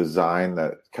different design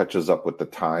that catches up with the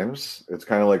times. It's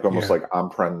kind of like almost Yeah, like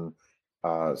on-prem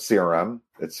CRM.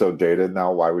 It's so dated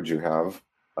now. Why would you have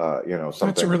that's a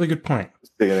something really good point.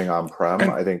 staying on-prem?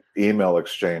 And I think email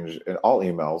exchange and all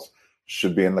emails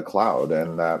should be in the cloud,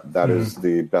 and that is mhm,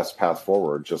 the best path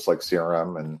forward. Just like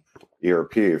CRM and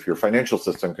ERP, if your financial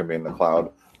system can be in the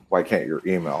cloud, why can't your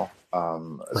email?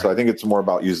 So right. I think it's more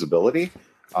about usability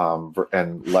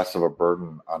and less of a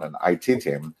burden on an IT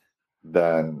team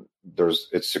than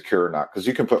it's secure or not, because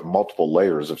you can put multiple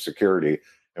layers of security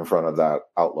in front of that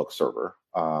Outlook server,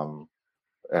 and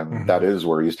that Mhm. is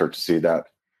where you start to see that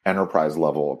enterprise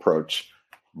level approach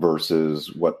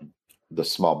versus what the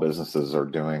small businesses are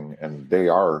doing, and they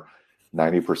are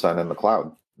 90% in the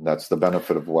cloud. That's the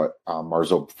benefit of what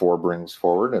Marzo4 brings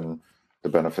forward, and the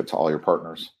benefit to all your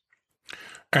partners.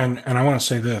 And I want to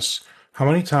say this: how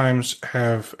many times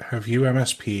have you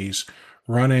MSPs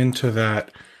run into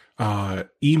that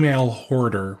email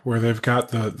hoarder where they've got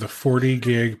the 40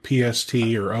 gig PST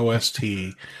or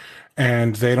OST,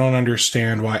 and they don't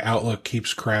understand why Outlook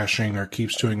keeps crashing or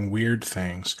keeps doing weird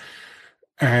things,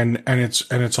 and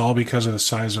it's all because of the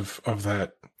size of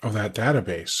that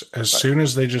database. As Right. soon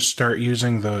as they just start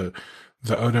using the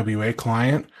OWA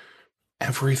client,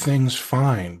 everything's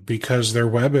fine because their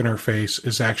web interface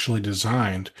is actually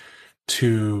designed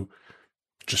to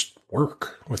just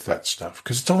work with Right. that stuff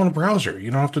because it's all in a browser.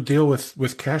 You don't have to deal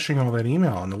with caching all that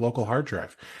email on the local hard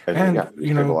drive. And And yeah,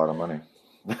 you save a lot of money.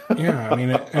 yeah, I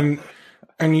mean,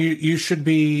 and you should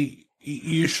be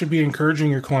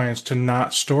encouraging your clients to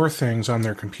not store things on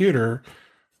their computer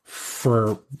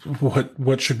for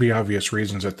what should be obvious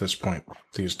reasons at this point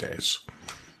these days.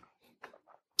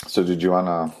 So did you want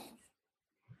to?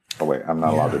 Oh wait, I'm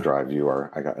not allowed to Yeah. drive. You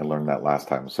are. I learned that last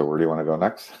time. So where do you want to go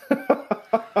next?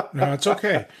 No, it's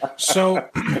okay. So,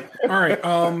 all right.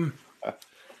 All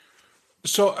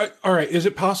right. Is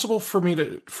it possible for me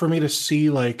to see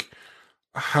like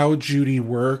how Judy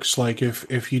works? Like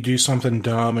if you do something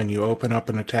dumb and you open up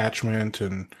an attachment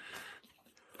and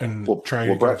try Well, to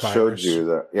get a Brett showed virus. you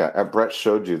that. Yeah, Brett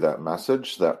showed you that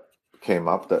message that came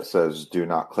up that says "Do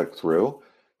not click through."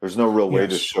 There's no real way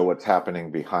to Yes. show what's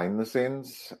happening behind the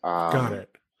scenes. Got it.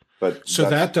 But So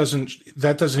that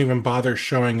doesn't even bother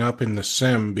showing up in the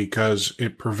sim because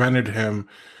it prevented him,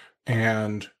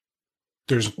 and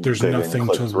there's they didn't nothing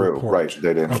click to through. Right. report.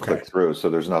 They didn't Okay. click through. So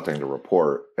there's nothing to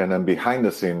report. And then behind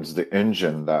the scenes, the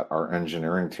engine that our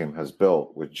engineering team has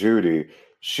built with Judy,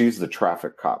 she's the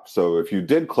traffic cop. So if you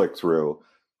did click through,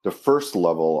 the first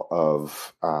level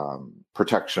of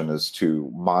protection is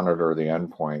to monitor the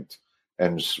endpoint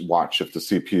and just watch if the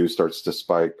CPU starts to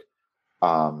spike,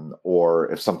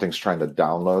 or if something's trying to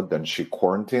download, then she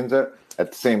quarantines it.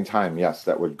 At the same time, yes,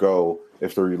 that would go,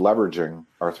 if they're leveraging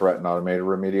our threat and automated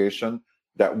remediation,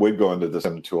 that would go into the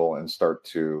SIM tool and start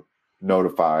to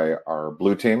notify our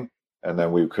blue team. And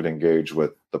then we could engage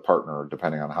with the partner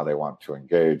depending on how they want to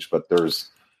engage. But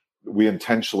we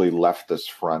intentionally left this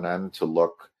front end to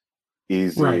look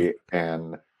easy Right.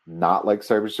 and not like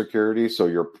cybersecurity.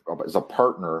 So as a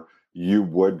partner, you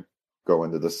would go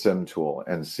into the SIM tool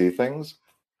and see things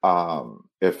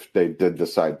if they did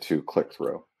decide to click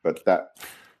through. But that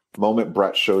moment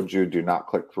Brett showed you, do not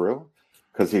click through,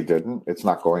 because he didn't. It's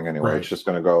not going anywhere. Right. It's just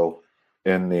going to go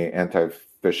in the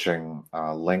anti-phishing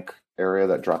link area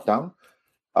that dropped down,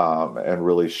 and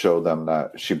really show them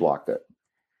that she blocked it.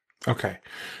 Okay.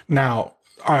 Now,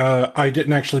 I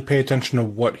didn't actually pay attention to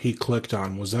what he clicked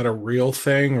on. Was that a real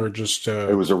thing or just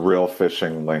It was a real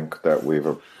phishing link that we've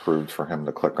approved for him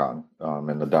to click on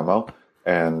in the demo.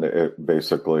 And it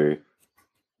basically,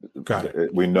 got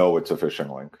it. we know it's a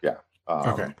phishing link. Yeah.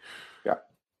 Okay. Yeah.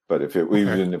 But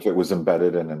even if it was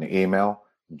embedded in an email,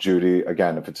 Judy,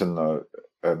 again, if it's in the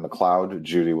cloud,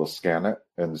 Judy will scan it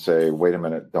and say, wait a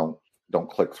minute, don't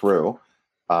click through.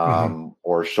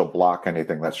 Or she'll block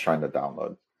anything that's trying to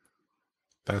download.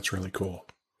 That's really cool.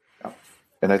 Yeah.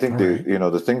 And I think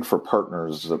the thing for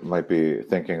partners that might be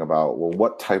thinking about, well,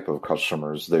 what type of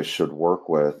customers they should work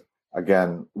with.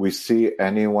 Again, we see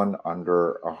anyone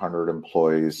under 100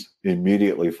 employees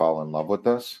immediately fall in love with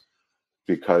this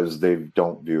because they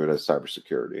don't view it as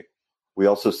cybersecurity. We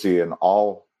also see in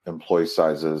all employee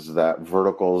sizes that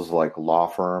verticals like law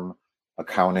firm,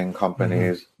 accounting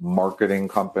companies, marketing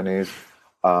companies,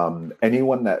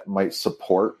 anyone that might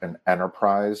support an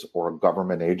enterprise or a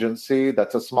government agency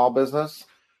that's a small business,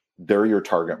 they're your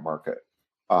target market.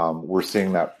 We're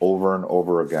seeing that over and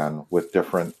over again with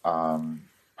different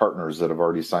partners that have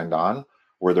already signed on,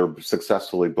 where they're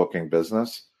successfully booking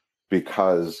business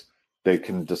because they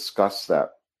can discuss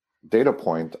that data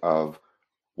point of,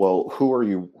 well, who are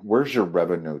you? Where's your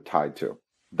revenue tied to?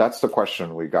 That's the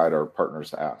question we guide our partners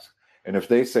to ask. And if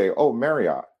they say, oh,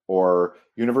 Marriott or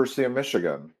University of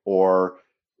Michigan, or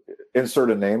insert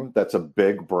a name that's a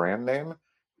big brand name,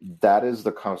 that is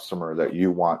the customer that you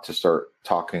want to start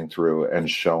talking through and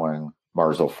showing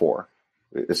Marzo4.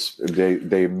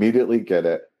 They immediately get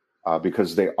it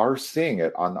because they are seeing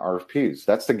it on the RFPs.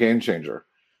 That's the game changer.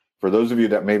 For those of you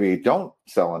that maybe don't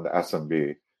sell into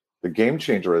SMB, the game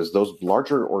changer is those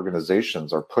larger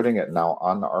organizations are putting it now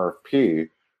on the RFP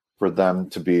for them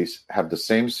to have the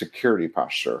same security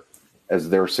posture as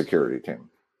their security team.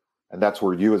 And that's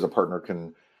where you as a partner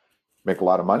can make a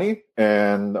lot of money,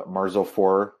 and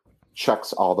Marzo4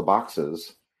 checks all the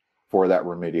boxes for that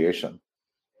remediation.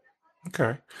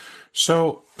 Okay.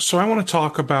 So I want to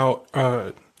talk about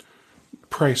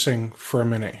pricing for a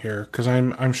minute here, because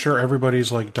I'm sure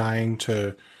everybody's like dying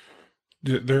to.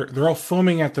 They're all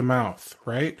foaming at the mouth,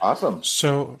 right? Awesome.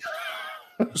 So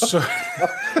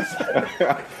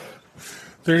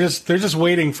they're just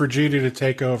waiting for Judy to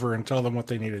take over and tell them what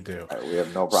they need to do. We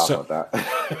have no problem with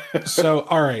that. So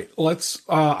all right, let's.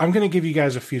 I'm going to give you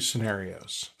guys a few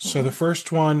scenarios. So the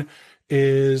first one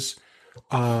is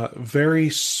very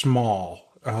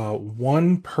small,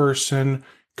 one person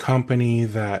company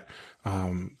that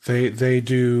they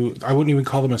do. I wouldn't even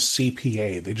call them a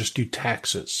CPA. They just do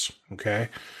taxes. Okay.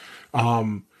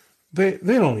 They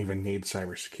don't even need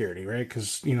cybersecurity, right?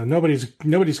 Because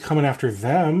nobody's coming after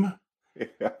them.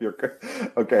 Yeah, you're good.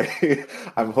 Okay.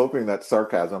 I'm hoping that's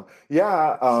sarcasm.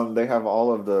 Yeah, they have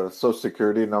all of the social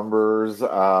security numbers,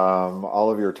 all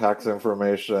of your tax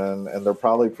information, and they're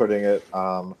probably putting it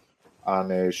on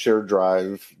a shared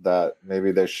drive that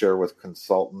maybe they share with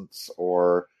consultants,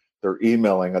 or they're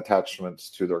emailing attachments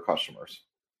to their customers.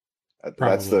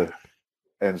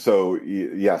 And so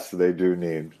yes, they do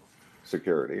need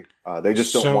security. They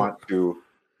just don't want to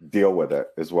deal with it,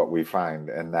 is what we find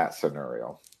in that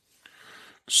scenario.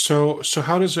 So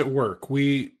how does it work?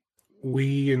 We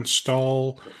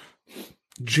install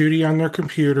Judy on their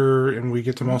computer and we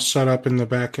get them all set up in the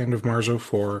back end of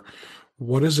Marzo4.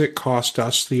 What does it cost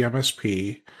us, the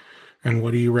MSP, and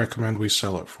what do you recommend we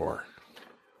sell it for?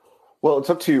 Well,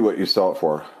 it's up to you what you sell it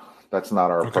for. That's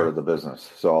not our part Okay. of the business.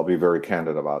 So I'll be very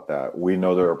candid about that. We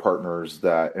know there are partners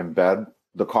that embed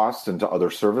the cost into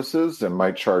other services and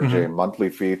might charge a Hmm. monthly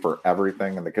fee for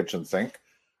everything in the kitchen sink.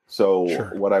 So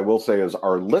Sure. what I will say is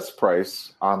our list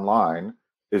price online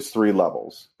is three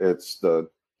levels. It's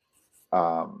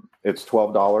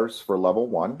 $12 for level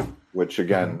one, which Hmm.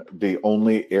 again, the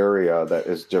only area that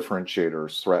is differentiator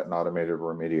is threat and automated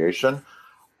remediation.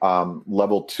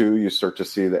 Level two, you start to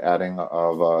see the adding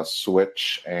of a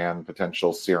switch and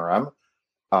potential CRM,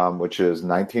 which is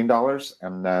 $19,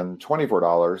 and then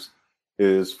 $24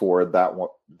 is for that one,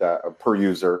 that per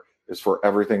user is for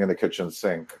everything in the kitchen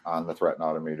sink on the threat and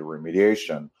automated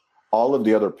remediation. All of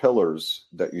the other pillars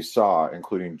that you saw,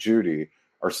 including Judy,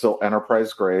 are still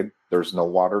enterprise grade. There's no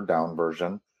watered down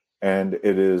version, and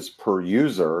it is per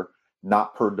user,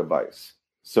 not per device.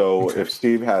 So Okay. if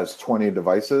Steve has 20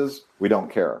 devices, we don't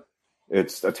care.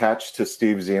 It's attached to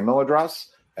Steve's email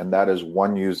address, and that is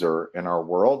one user in our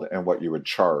world and what you would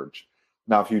charge.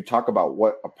 Now, if you talk about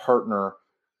what a partner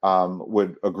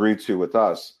would agree to with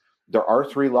us, there are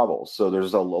three levels. So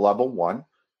there's a level one,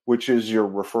 which is your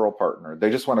referral partner.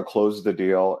 They just want to close the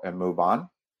deal and move on.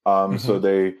 So Hmm.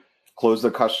 they close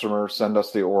the customer, send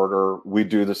us the order, we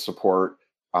do the support,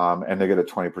 and they get a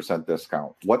 20%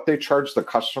 discount. What they charge the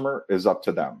customer is up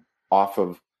to them off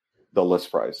of the list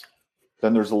price.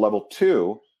 Then there's a level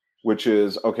two, which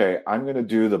is, okay, I'm going to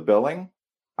do the billing.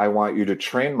 I want you to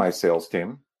train my sales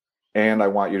team, and I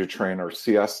want you to train our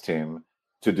CS team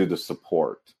to do the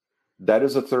support. That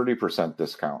is a 30%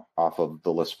 discount off of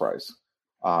the list price.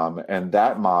 And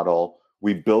that model,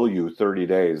 we bill you 30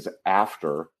 days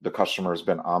after the customer has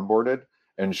been onboarded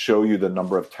and show you the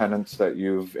number of tenants that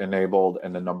you've enabled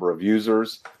and the number of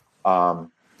users,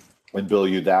 and bill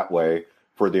you that way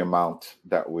for the amount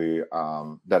that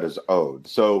that is owed.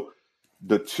 So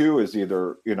the two is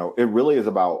either, it really is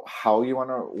about how you want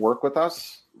to work with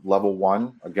us. Level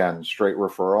one, again, straight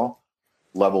referral.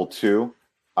 Level two,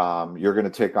 you're going to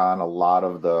take on a lot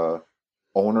of the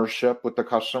ownership with the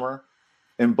customer.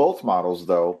 In both models,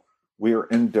 though, we are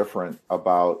indifferent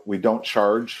about, we don't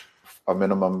charge a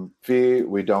minimum fee,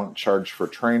 we don't charge for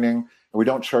training, and we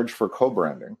don't charge for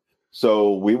co-branding.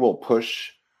 So we will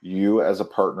push you as a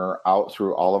partner out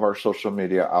through all of our social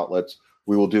media outlets.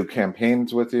 We will do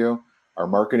campaigns with you. Our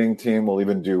marketing team will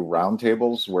even do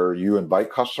roundtables where you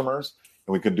invite customers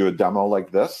and we can do a demo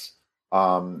like this.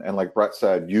 And like Brett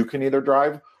said, you can either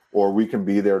drive or we can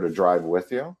be there to drive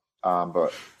with you.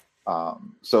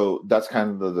 So that's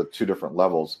kind of the two different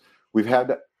levels. We've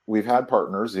had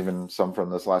partners, even some from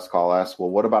this last call, ask, well,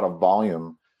 what about a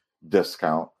volume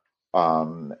discount?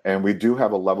 And we do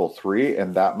have a level three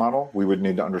in that model. We would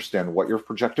need to understand what your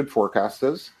projected forecast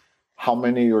is, how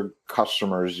many of your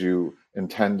customers you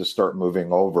intend to start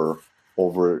moving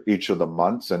over each of the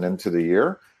months and into the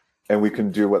year. And we can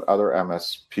do what other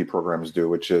MSP programs do,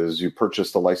 which is you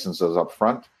purchase the licenses up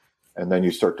front, and then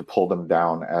you start to pull them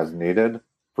down as needed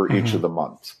for each of the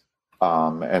months,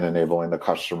 and enabling the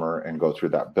customer and go through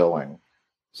that billing.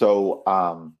 So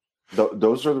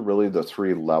those are really the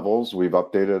three levels. We've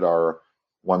updated our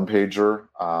one pager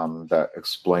that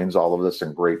explains all of this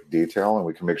in great detail, and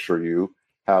we can make sure you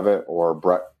have it, or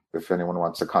Brett, if anyone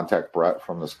wants to contact Brett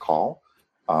from this call,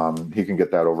 he can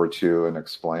get that over to you and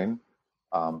explain.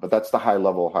 But that's the high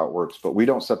level how it works. But we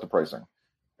don't set the pricing.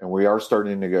 And we are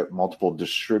starting to get multiple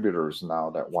distributors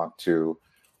now that want to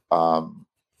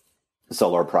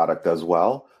sell our product as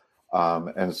well.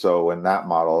 And so in that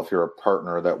model, if you're a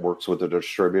partner that works with a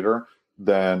distributor,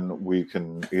 then we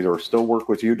can either still work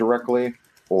with you directly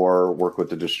or work with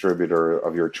the distributor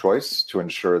of your choice to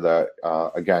ensure that,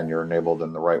 again, you're enabled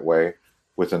in the right way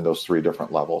within those three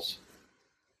different levels.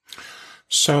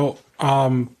 So,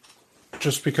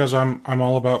 just because I'm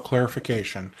all about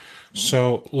clarification. Mm-hmm.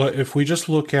 So if we just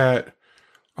look at,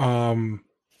 I'll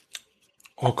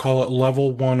call it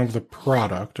level one of the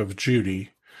product of Judy.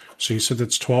 So you said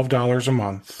that's $12 a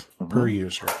month per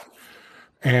user.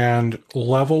 And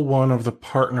level one of the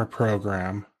partner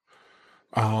program,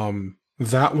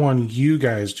 that one you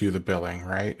guys do the billing,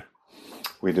 right?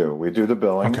 We do. We do the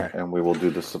billing, and we will do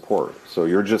the support. So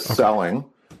you're just selling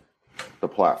the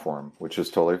platform, which is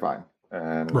totally fine.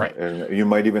 And you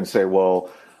might even say, well,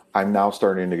 I'm now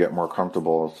starting to get more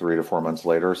comfortable 3 to 4 months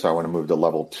later, so I want to move to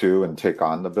level 2 and take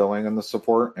on the billing and the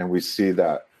support. And we see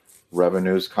that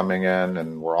revenues coming in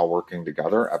and we're all working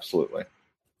together. Absolutely.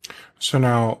 So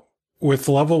now with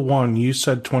level 1, you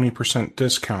said 20%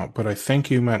 discount, but I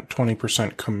think you meant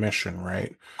 20% commission,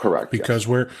 right? Correct. Because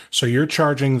so you're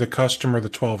charging the customer the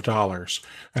 $12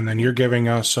 and then you're giving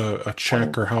us a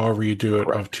check or however you do it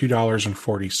of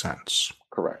 $2.40.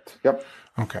 Correct. Yep.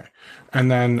 Okay.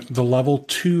 And then the level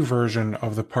 2 version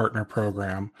of the partner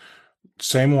program,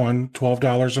 same one,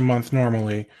 $12 a month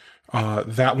normally.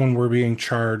 That one we're being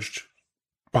charged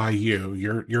by you.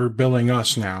 You're billing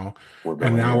us now. We're And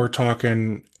billing now you. we're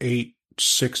talking 8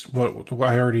 6 what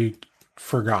I already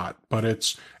forgot, but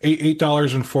it's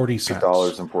 $8.40.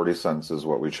 $8.40 is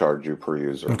what we charge you per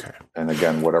user. Okay. And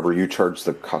again, whatever you charge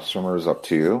the customer is up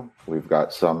to you. We've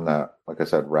got some that, like I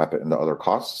said, wrap it into other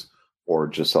costs or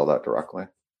just sell that directly.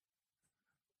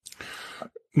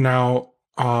 Now,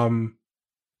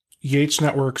 Yates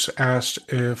Networks asked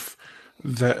if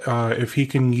he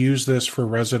can use this for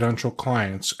residential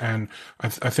clients, and I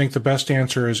think the best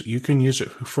answer is you can use it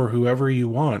for whoever you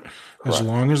want, as Correct.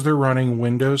 long as they're running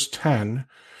Windows 10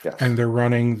 Yes. and they're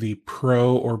running the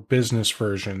Pro or Business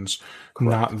versions,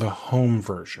 Correct. not the Home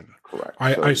version. Correct.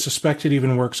 I suspect it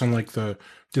even works on like do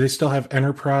they still have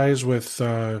Enterprise with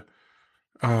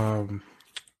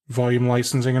volume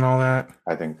licensing and all that?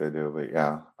 I think they do, but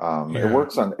yeah. Yeah. It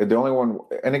works on the only one.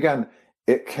 And again,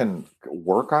 it can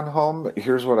work on Home.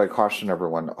 Here's what I caution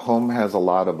everyone. Home has a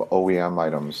lot of OEM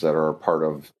items that are part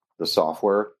of the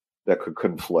software that could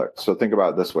conflict. So think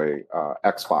about it this way,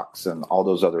 Xbox and all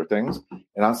those other things.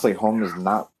 And honestly, Home is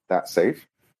not that safe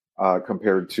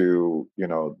compared to,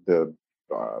 the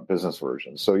business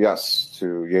version. So yes,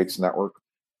 to Yates Network,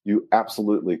 you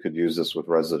absolutely could use this with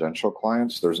residential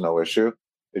clients. There's no issue.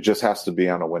 It just has to be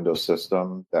on a Windows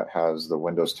system that has the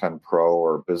Windows 10 Pro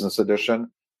or Business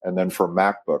Edition. And then for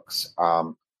MacBooks,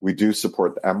 we do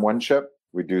support the M1 chip.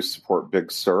 We do support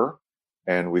Big Sur,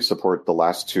 and we support the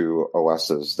last two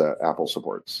OSs that Apple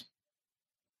supports.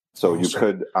 So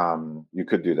awesome. You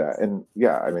could do that. And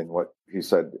yeah, I mean, what he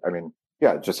said,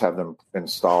 yeah, just have them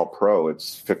install Pro.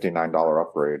 It's $59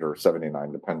 upgrade or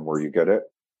 $79, depending where you get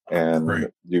it. And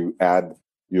right.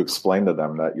 You explain to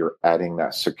them that you're adding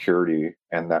that security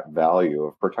and that value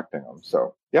of protecting them.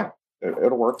 So yeah,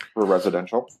 it'll work for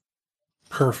residential.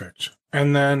 Perfect.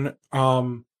 And then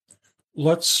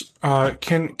let's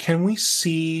can we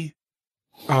see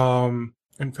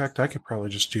in fact I could probably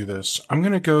just do this. I'm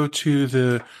going to go to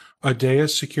the Adea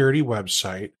Security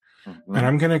website, and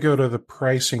I'm going to go to the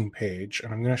pricing page,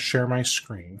 and I'm going to share my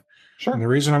screen. Sure. And the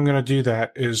reason I'm going to do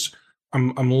that is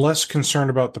I'm less concerned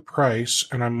about the price,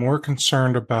 and I'm more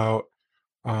concerned about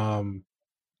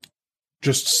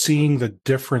just seeing the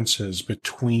differences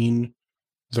between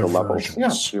the levels. versions.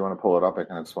 Yeah. Do you want to pull it up? I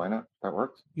can explain it. That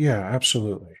works. Yeah,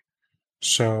 absolutely.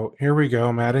 So here we go.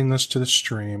 I'm adding this to the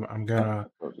stream. I'm gonna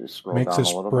make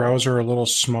this browser a little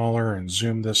smaller and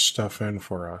zoom this stuff in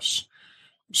for us.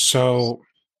 So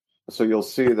you'll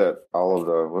see that all of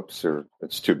the here,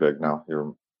 it's too big now.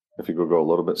 If you go a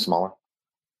little bit smaller.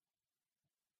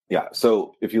 Yeah.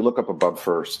 So if you look up above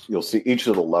first, you'll see each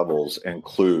of the levels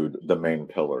include the main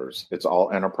pillars. It's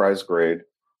all enterprise grade.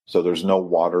 So there's no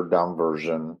watered down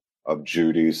version of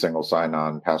Judy, single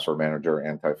sign-on, password manager,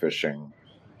 anti-phishing,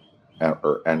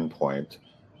 or endpoint.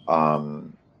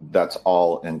 That's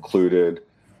all included,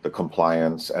 the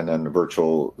compliance, and then the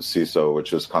virtual CISO,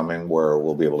 which is coming, where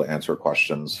we'll be able to answer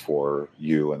questions for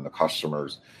you and the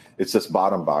customers. It's this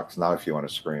bottom box. Now, if you want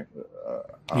to screen,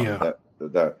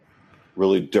 that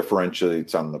really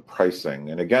differentiates on the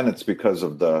pricing. And again, it's because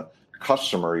of the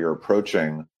customer you're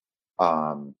approaching.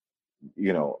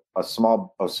 A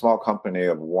small company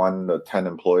of 1 to 10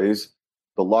 employees,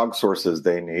 the log sources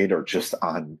they need are just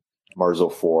on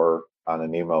Marzo4 on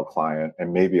an email client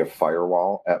and maybe a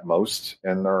firewall at most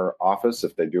in their office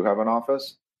if they do have an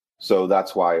office. So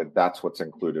that's what's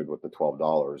included with the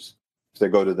 $12. If they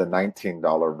go to the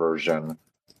 $19 version,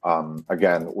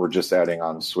 again, we're just adding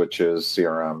on switches,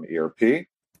 CRM, ERP.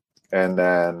 And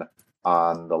then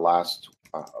on the last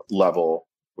level,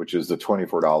 which is the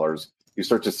 $24, you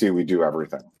start to see we do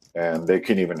everything. And they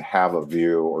can even have a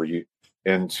view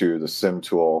into the SIM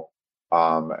tool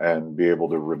and be able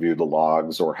to review the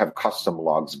logs or have custom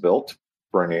logs built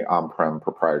for any on-prem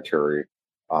proprietary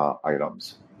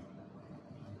items.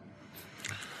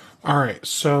 All right.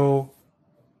 So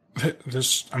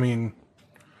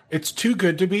it's too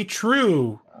good to be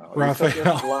true,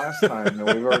 Raphael. Last time, and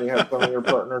we've already had some of your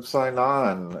partners sign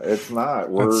on. It's not.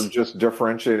 We're just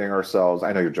differentiating ourselves.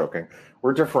 I know you're joking.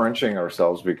 We're differentiating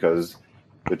ourselves because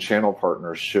the channel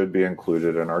partners should be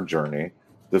included in our journey.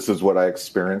 This is what I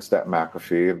experienced at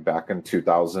McAfee back in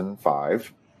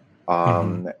 2005.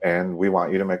 And we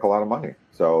want you to make a lot of money.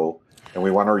 And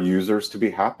we want our users to be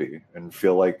happy and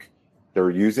feel like they're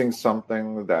using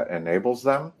something that enables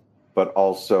them, but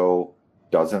also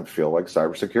doesn't feel like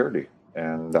cybersecurity.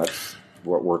 And that's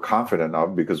what we're confident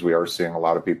of because we are seeing a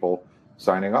lot of people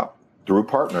signing up through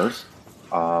partners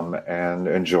and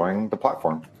enjoying the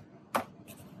platform.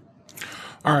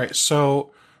 All right.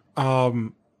 So,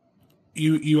 um,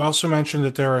 you also mentioned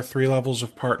that there are 3 levels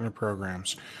of partner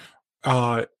programs.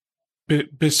 Uh,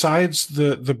 besides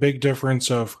the big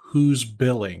difference of who's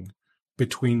billing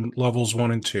between levels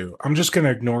 1 and 2, I'm just going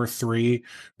to ignore 3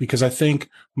 because I think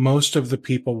most of the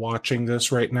people watching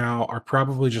this right now are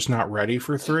probably just not ready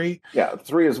for 3. Yeah,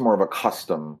 3 is more of a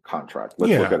custom contract.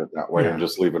 Let's look Yeah. at it that way and Yeah.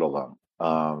 just leave it alone.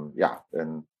 Yeah,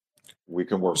 and we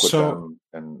can work with So, them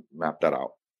and map that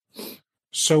out.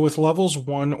 so with levels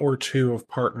 1 or 2 of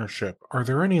partnership, are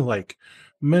there any like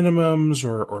minimums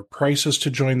or prices to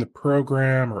join the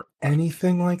program or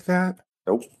anything like that?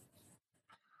 Nope.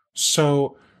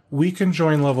 So we can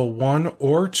join level 1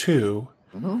 or 2.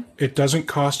 Mm-hmm. It doesn't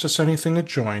cost us anything to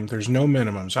join. There's no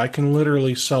minimums. I can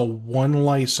literally sell 1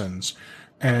 license.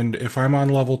 And if I'm on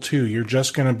level 2, you're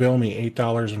just going to bill me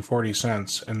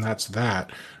 $8.40, and that's that.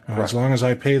 As Correct. long as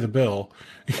I pay the bill,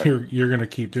 Right. you're going to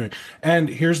keep doing. And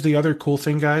here's the other cool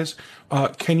thing, guys.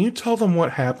 Can you tell them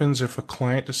what happens if a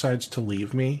client decides to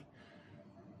leave me?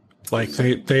 Like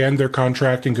they end their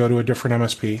contract and go to a different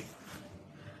MSP?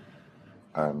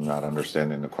 I'm not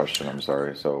understanding the question. I'm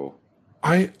sorry. So,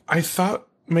 I thought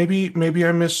maybe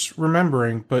I'm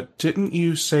misremembering, but didn't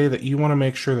you say that you want to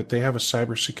make sure that they have a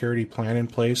cybersecurity plan in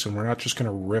place and we're not just going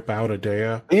to rip out a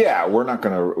DEA? yeah, we're not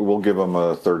going to, we'll give them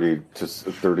a 30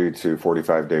 to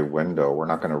 45 day window. We're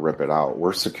not going to rip it out.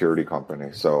 We're a security company.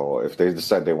 So if they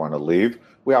decide they want to leave,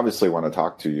 we obviously want to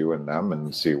talk to you and them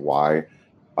and see why.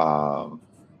 Um,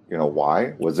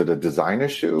 why? Was it a design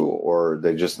issue or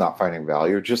they just not finding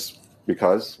value? Just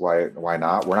because? Why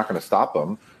not? We're not going to stop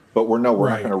them, but we're not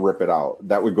Right, going to rip it out.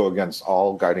 That would go against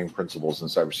all guiding principles in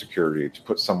cybersecurity to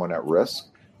put someone at risk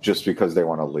just because they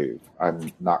want to leave. I'm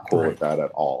not cool right. with that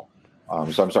at all.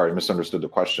 So I'm sorry, I misunderstood the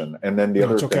question. And then the No,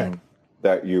 other it's okay. thing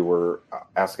that you were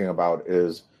asking about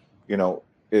is, you know,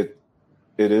 it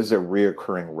it is a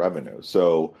reoccurring revenue.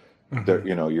 So that Hmm.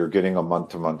 you're getting a month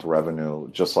to month revenue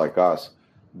just like us.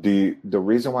 The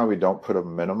reason why we don't put a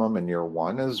minimum in year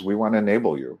one is we want to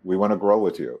enable you. We want to grow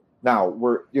with you. Now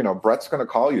Brett's going to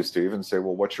call you, Steve, and say,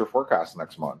 well, what's your forecast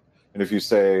next month? And if you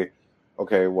say,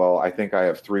 okay, well, I think I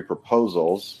have 3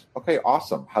 proposals. Okay,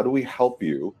 awesome. How do we help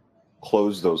you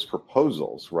close those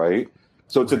proposals, right?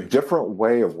 So it's a Right, different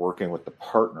way of working with the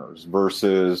partners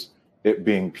versus it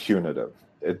being punitive.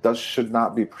 It should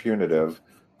not be punitive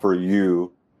for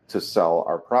you to sell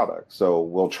our product. So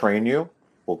we'll train you,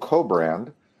 we'll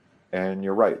co-brand, and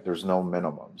you're right, there's no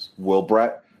minimums. Will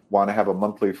Brett want to have a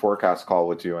monthly forecast call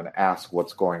with you and ask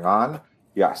what's going on?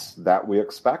 Yes, that we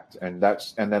expect. And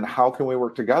then how can we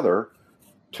work together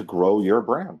to grow your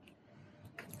brand?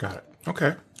 got it.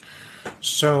 Okay,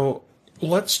 so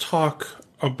let's talk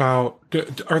about.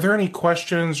 Are there any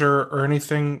questions or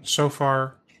anything so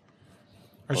far?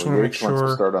 I just Well, want to make Yates wants to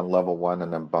sure. start on level 1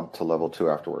 and then bump to level 2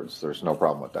 afterwards. There's no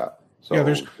problem with that. Yeah,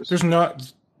 So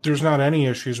just there's not any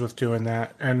issues with doing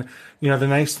that. And the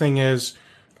nice thing is,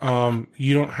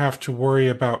 you don't have to worry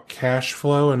about cash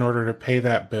flow in order to pay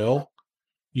that bill.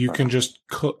 You can just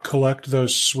collect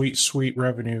those sweet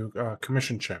revenue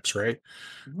commission checks, right?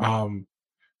 Mhm. Um,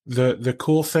 the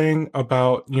cool thing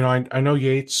about I know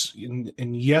Yates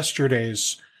in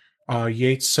yesterday's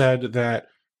Yates said that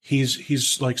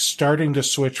he's like starting to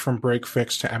switch from break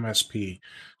fix to MSP.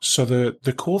 So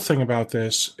the cool thing about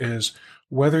this is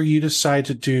whether you decide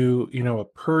to do a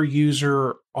per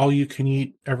user all you can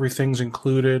eat everything's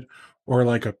included, or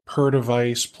like a per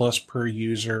device plus per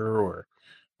user, or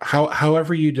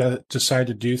however you decide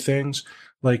to do things,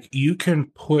 like you can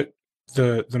put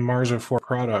the Marzo4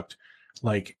 product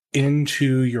like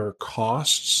into your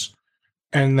costs,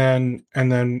 and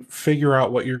then figure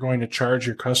out what you're going to charge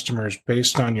your customers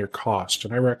based on your cost.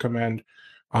 And I recommend,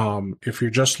 if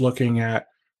you're just looking at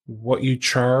what you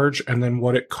charge and then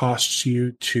what it costs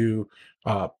you to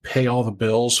pay all the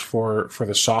bills for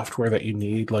the software that you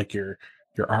need, like your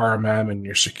RMM and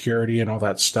your security and all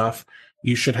that stuff,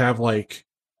 you should have like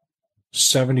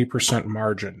 70%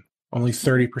 margin. Only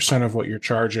 30% of what you're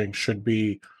charging should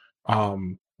be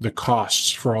the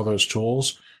costs for all those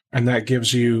tools. And that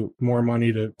gives you more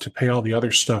money to pay all the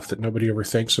other stuff that nobody ever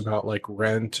thinks about, like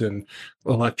rent and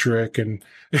electric. And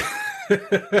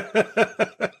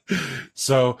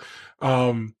so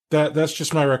that's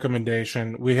just my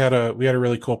recommendation. We had a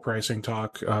really cool pricing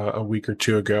talk a week or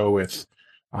two ago with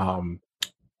um,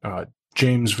 uh,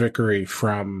 James Vickery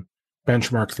from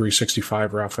Benchmark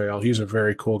 365, Raphael. He's a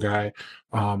very cool guy.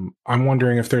 I'm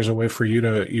wondering if there's a way for you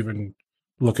to even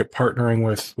look at partnering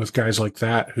with guys like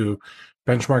that. Who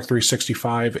Benchmark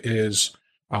 365 is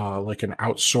like an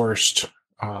outsourced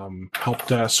help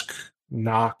desk,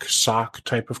 knock, sock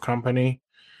type of company.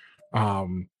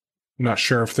 Um, not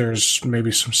sure if there's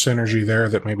maybe some synergy there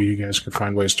that maybe you guys could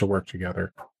find ways to work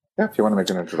together. Yeah, if you want to make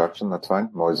an introduction, that's fine.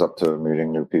 I'm always up to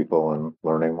meeting new people and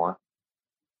learning more.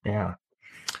 Yeah.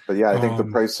 But yeah, I think the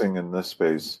pricing in this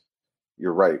space,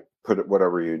 you're right. Put it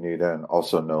whatever you need in.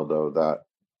 Also know though that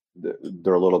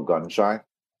they're a little gun shy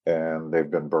and they've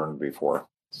been burned before.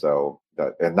 So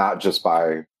that, and not just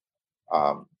by,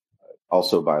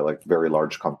 also by like very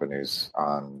large companies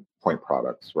on point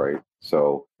products, right?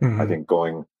 So I think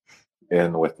going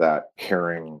in with that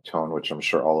caring tone, which I'm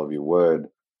sure all of you would,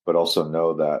 but also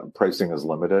know that pricing is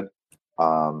limited,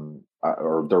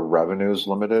 or their revenue is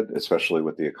limited, especially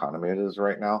with the economy it is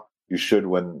right now. You should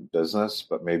win business,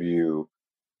 but maybe you're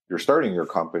starting your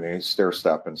company, stair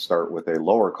step and start with a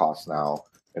lower cost now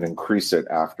and increase it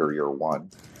after year one.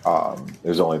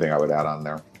 Is the only thing I would add on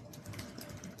there.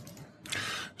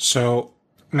 So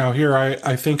now here,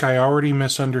 I think I already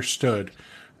misunderstood.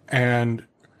 And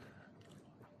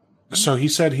so he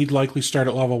said he'd likely start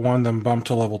at level 1, then bump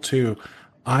to level 2.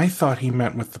 I thought he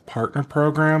meant with the partner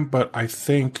program, but I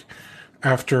think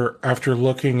after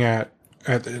looking at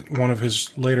one of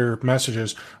his later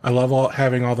messages, I love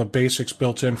having all the basics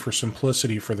built in for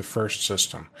simplicity for the first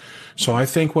system. So I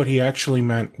think what he actually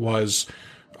meant was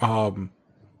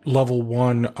level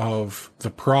 1 of the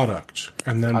product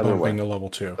and then bumping to level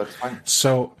 2. That's fine.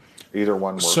 So either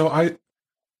one works. So I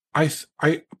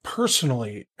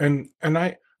personally, and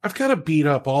I've got to beat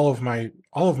up all of my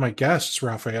guests,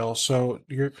 Raphael. So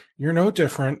you're no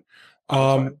different.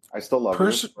 I still love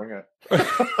you. Bring it.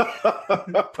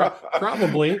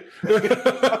 Probably.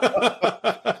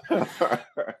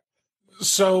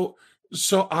 So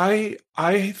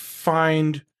I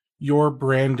find your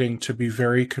branding to be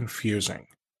very confusing.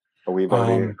 We've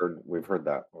already heard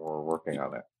that. We're working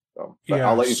on it. So, yeah,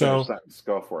 I'll let you finish that. Just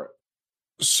go for it.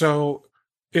 So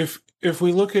if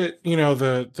we look at,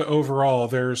 the overall,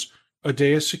 there's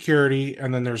Adea Security,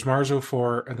 and then there's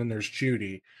Marzo4, and then there's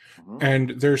Judy. And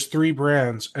there's 3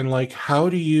 brands, and like how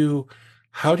do you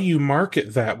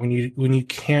market that when you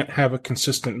can't have a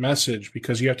consistent message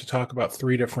because you have to talk about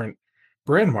 3 different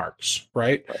brand marks,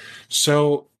 right?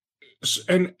 So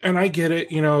and I get it,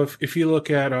 if you look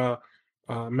at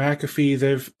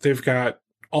McAfee, they've got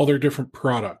all their different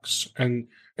products, and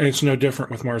it's no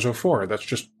different with Marzo4. That's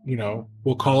just,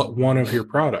 we'll call it one of your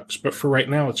products, but for right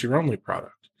now it's your only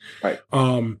product. Right.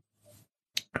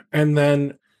 And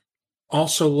then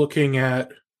also looking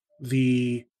at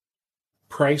the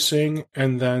pricing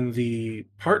and then the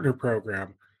partner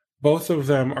program, both of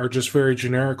them are just very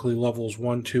generically levels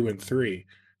 1, 2, and 3.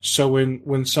 So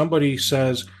when somebody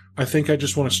says, I think I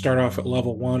just want to start off at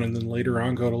level 1 and then later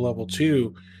on go to level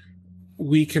 2,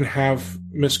 we can have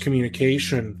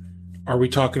miscommunication. Are we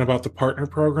talking about the partner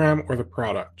program or the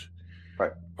product?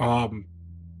 Right.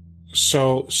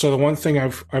 So the one thing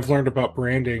I've learned about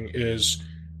branding is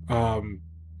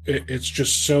it's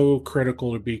just so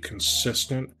critical to be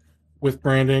consistent with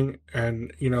branding,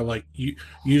 and like you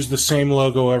use the same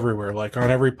logo everywhere. Like on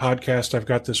every podcast, I've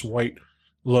got this white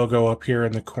logo up here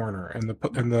in the corner, and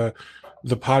the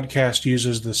podcast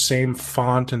uses the same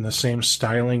font and the same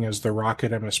styling as the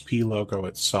Rocket MSP logo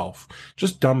itself.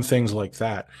 Just dumb things like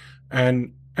that.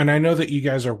 And I know that you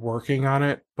guys are working on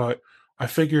it, but I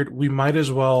figured we might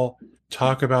as well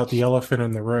talk about the elephant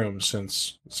in the room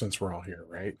since we're all here,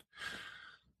 right?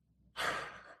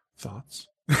 Thoughts?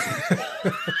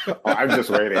 I'm just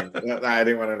waiting. I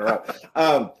didn't want to interrupt.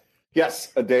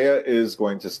 Yes, Adea is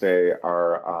going to stay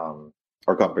our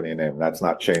company name. That's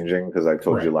not changing because I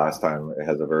told you last time it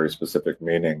has a very specific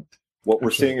meaning. What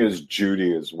we're seeing is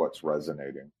Judy is what's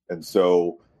resonating. And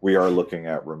so we are looking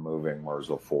at removing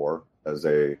Marzo4 as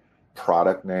a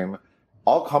product name.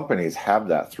 All companies have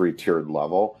that 3-tiered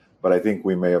level, but I think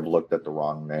we may have looked at the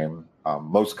wrong name.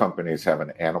 Most companies have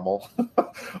an animal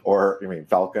or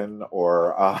falcon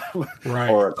or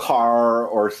or a car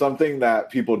or something that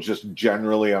people just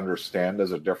generally understand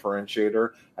as a differentiator.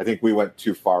 I think we went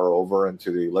too far over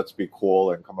into the let's be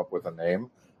cool and come up with a name.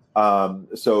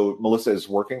 So Melissa is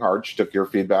working hard. She took your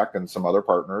feedback and some other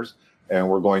partners, and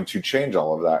we're going to change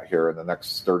all of that here in the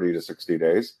next 30 to 60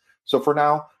 days. So for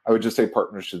now, I would just say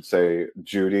partners should say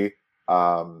Judy,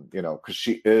 because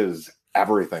she is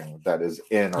everything that is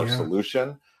in our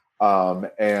solution.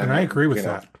 And I agree with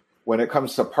that. When it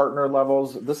comes to partner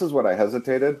levels, this is what I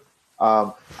hesitated.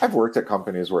 I've worked at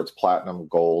companies where it's platinum,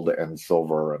 gold, and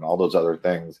silver, and all those other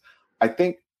things. I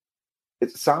think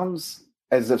it sounds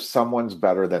as if someone's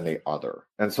better than the other.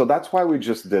 And so that's why we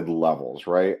just did levels,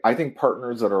 right? I think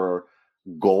partners that are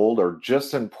gold are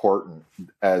just important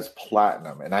as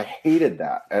platinum. And I hated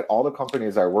that at all the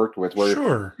companies I worked with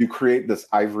where you create this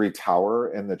ivory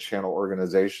tower in the channel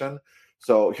organization.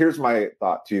 So here's my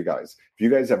thought to you guys. If you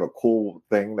guys have a cool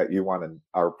thing that you want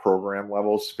our program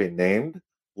levels to be named,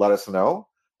 let us know.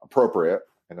 Appropriate.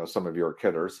 I know some of you are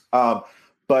kidders.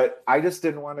 But I just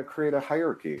didn't want to create a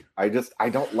hierarchy. I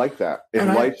don't like that in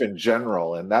life in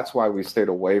general. And that's why we stayed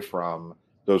away from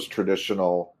those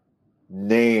traditional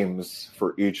names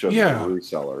for each of the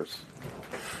resellers.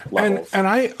 Levels. And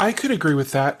I could agree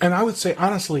with that. And I would say,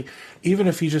 honestly, even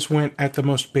if you just went at the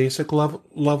most basic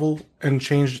level and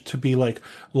changed it to be like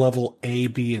level A,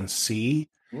 B, and C,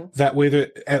 that way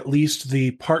that at least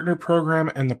the partner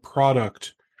program and the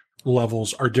product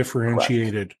levels are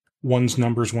differentiated. Correct. One's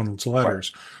numbers, one's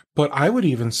letters. Right. But I would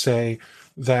even say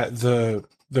that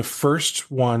the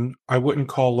first one I wouldn't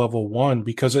call level 1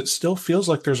 because it still feels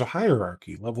like there's a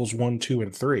hierarchy, levels 1, 2,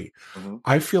 and 3. Mm-hmm.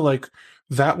 I feel like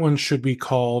that one should be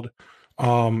called the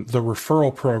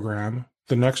referral program.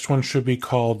 The next one should be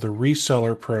called the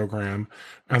reseller program.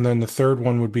 And then the third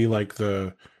one would be like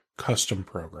the custom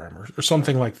program or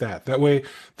something like that. That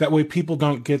way people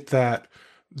don't get that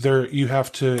there you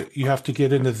have to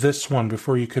get into this one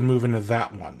before you can move into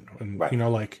that one. And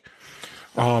right.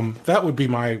 That would be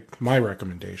my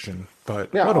recommendation. But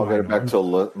yeah, I'll get it back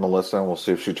to Melissa, and we'll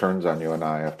see if she turns on you and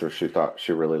I after she thought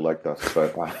she really liked us.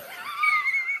 But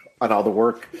on all the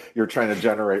work you're trying to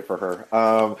generate for her,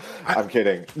 I'm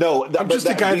kidding. No, I'm just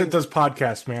a guy that does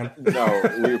podcasts, man. No,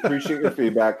 we appreciate your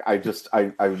feedback.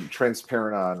 I'm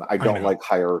transparent on. I don't like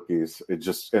hierarchies. It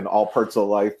just in all parts of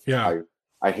life. Yeah.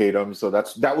 I hate them. So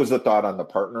that was the thought on the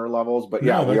partner levels. But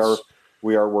yeah,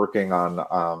 we are working on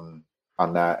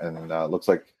that, and looks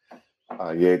like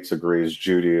Yates agrees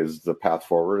Judy is the path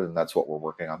forward, and that's what we're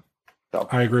working on. So.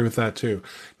 I agree with that too.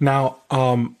 Now,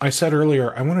 I said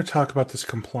earlier I want to talk about this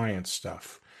compliance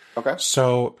stuff. Okay.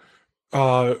 So,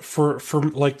 for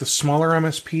like the smaller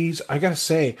MSPs, I gotta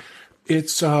say,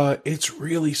 it's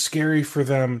really scary for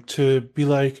them to be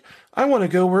like, I want to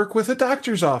go work with a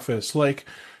doctor's office. Like,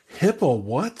 HIPAA,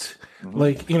 what? Mm-hmm.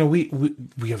 Like,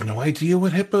 we have no idea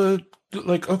what HIPAA.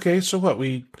 Like, okay, so what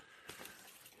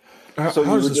how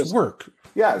does this work?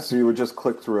 Yeah, so you would just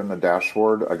click through in the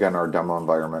dashboard. Again, our demo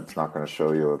environment's not going to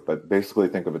show you it, but basically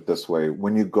think of it this way.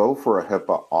 When you go for a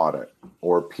HIPAA audit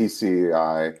or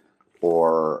PCI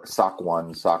or SOC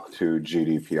 1, SOC 2,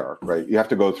 GDPR, right? You have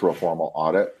to go through a formal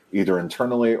audit, either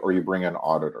internally or you bring in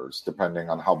auditors, depending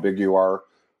on how big you are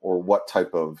or what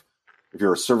type of, if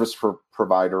you're a service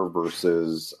provider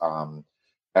versus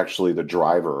actually the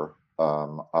driver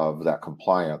of that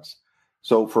compliance.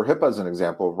 So for HIPAA as an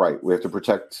example, right, we have to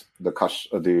protect the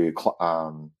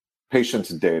patient's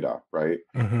data, right?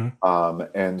 Mm-hmm.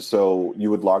 And so you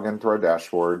would log into our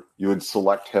dashboard, you would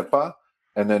select HIPAA,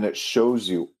 and then it shows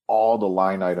you all the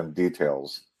line item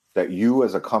details that you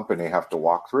as a company have to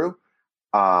walk through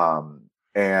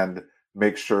and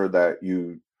make sure that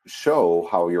you show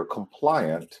how you're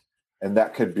compliant. And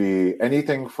that could be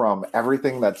anything from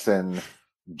everything that's in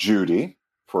Judy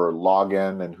for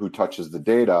login and who touches the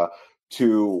data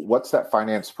to what's that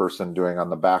finance person doing on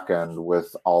the back end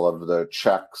with all of the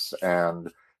checks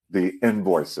and the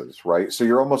invoices, right? So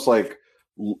you're almost like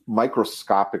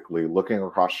microscopically looking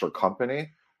across your company.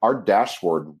 Our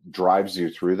dashboard drives you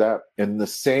through that in the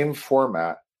same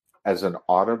format as an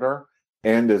auditor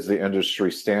and as the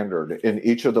industry standard. In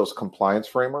each of those compliance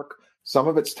framework, some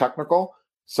of it's technical,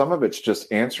 some of it's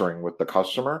just answering with the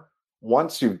customer.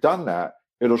 Once you've done that,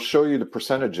 it'll show you the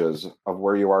percentages of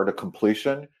where you are to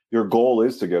completion. Your goal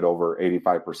is to get over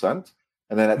 85%.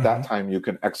 And then at that time, you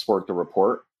can export the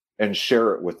report and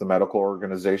share it with the medical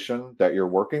organization that you're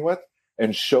working with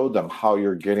and show them how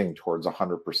you're getting towards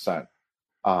 100%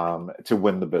 to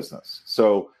win the business.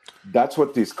 So that's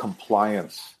what these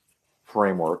compliance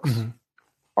frameworks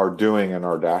are doing in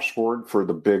our dashboard for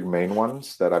the big main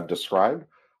ones that I've described,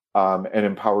 and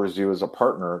empowers you as a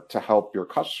partner to help your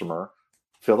customer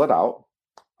fill it out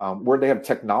where they have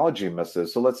technology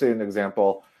misses. So let's say an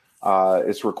example,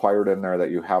 it's required in there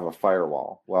that you have a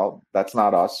firewall. Well, that's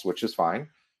not us, which is fine.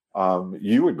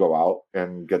 You would go out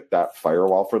and get that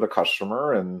firewall for the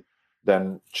customer and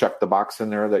then check the box in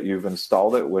there that you've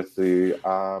installed it with the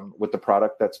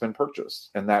product that's been purchased.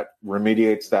 And that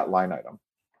remediates that line item.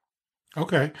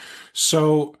 Okay.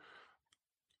 So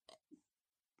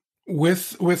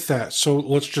with that, so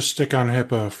let's just stick on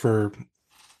HIPAA for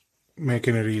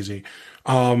making it easy.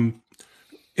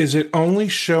 Is it only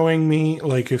showing me,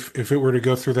 like, if it were to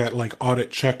go through that, like,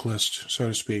 audit checklist, so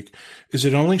to speak, is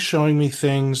it only showing me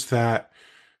things that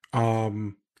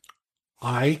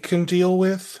I can deal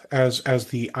with as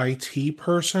the IT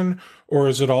person, or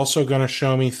is it also going to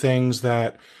show me things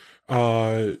that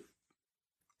have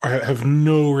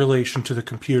no relation to the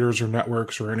computers or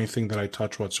networks or anything that I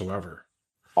touch whatsoever?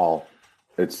 All.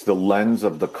 It's the lens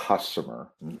of the customer.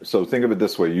 So think of it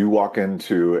this way: you walk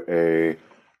into a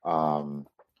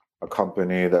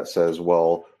company that says,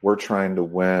 "Well, we're trying to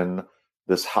win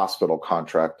this hospital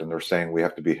contract," and they're saying we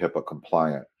have to be HIPAA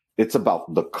compliant. It's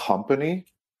about the company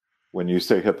when you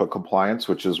say HIPAA compliance,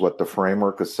 which is what the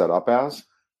framework is set up as,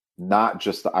 not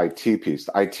just the IT piece.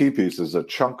 The IT piece is a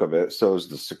chunk of it, so is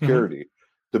the security.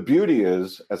 The beauty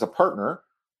is, as a partner,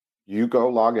 you go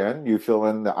log in, you fill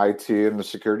in the IT and the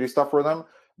security stuff for them.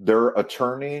 Their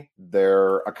attorney,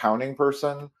 their accounting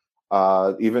person,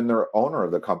 even their owner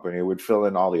of the company would fill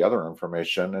in all the other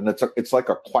information. And it's like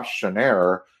a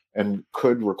questionnaire and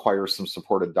could require some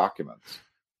supported documents.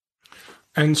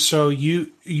 And so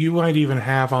you might even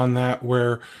have on that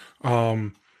where,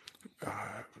 um,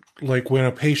 like when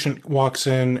a patient walks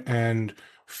in and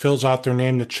fills out their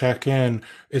name to check in,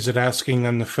 is it asking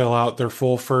them to fill out their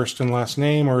full first and last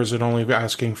name, or is it only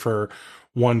asking for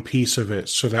one piece of it?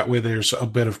 So that way there's a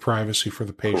bit of privacy for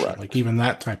the patient, Correct. like even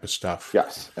that type of stuff.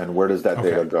 Yes. And where does that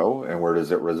data go, and where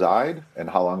does it reside, and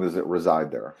how long does it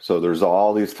reside there? So there's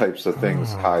all these types of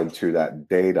things tied to that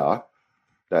data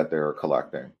that they're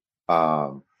collecting.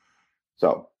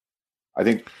 So I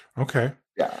think, Okay.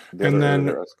 yeah. And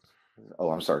then, oh,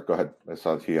 I'm sorry. Go ahead. I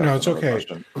saw he asked no, it's another okay.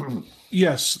 question.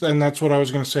 Yes, and that's what I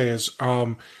was going to say is,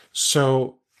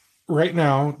 so right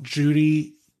now,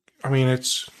 Judy, I mean,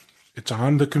 it's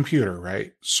on the computer,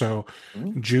 right? So,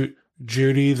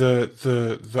 Judy,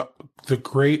 the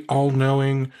great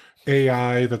all-knowing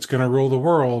AI that's going to rule the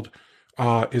world,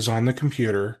 is on the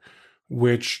computer,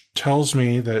 which tells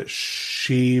me that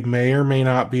she may or may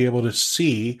not be able to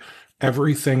see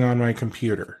everything on my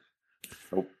computer.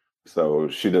 Nope. So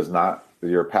she does not.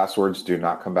 Your passwords do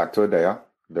not come back to Adea.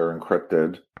 They're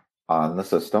encrypted on the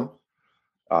system.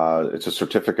 It's a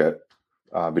certificate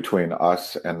between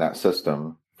us and that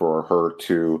system for her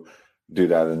to do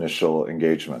that initial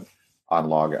engagement on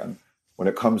login. When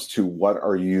it comes to what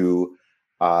are you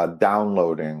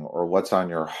downloading or what's on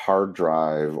your hard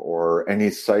drive or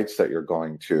any sites that you're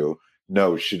going to,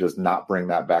 no, she does not bring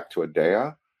that back to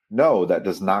Adea. No, that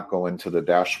does not go into the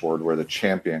dashboard where the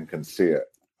champion can see it.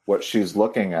 What she's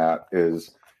looking at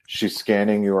is she's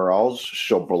scanning URLs.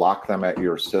 She'll block them at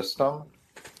your system.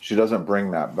 She doesn't bring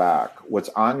that back. What's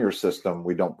on your system,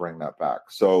 we don't bring that back.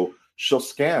 So she'll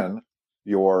scan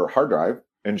your hard drive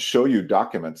and show you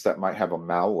documents that might have a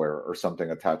malware or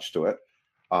something attached to it.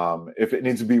 If it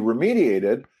needs to be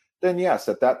remediated, then yes,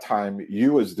 at that time,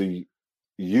 you as the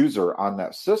user on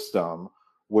that system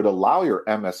would allow your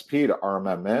MSP to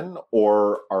RMM in,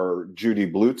 or our Judy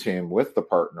Blue team with the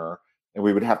partner, and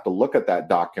we would have to look at that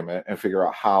document and figure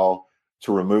out how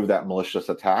to remove that malicious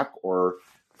attack or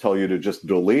tell you to just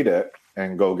delete it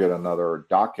and go get another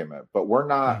document. But we're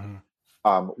not,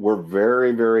 we're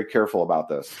very, very careful about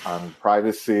this on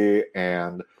privacy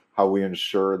and how we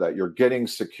ensure that you're getting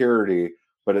security,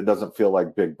 but it doesn't feel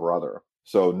like Big Brother.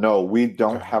 So no, we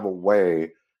don't have a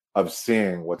way of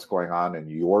seeing what's going on in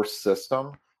your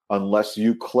system unless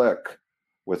you click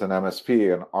with an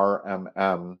MSP, an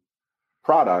RMM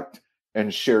product,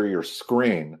 and share your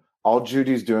screen. All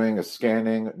Judy's doing is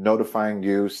scanning, notifying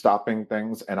you, stopping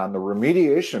things. And on the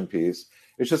remediation piece,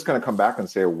 it's just going to come back and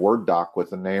say a Word doc with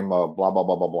the name of blah, blah,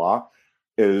 blah, blah, blah,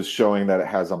 is showing that it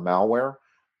has a malware.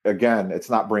 Again, it's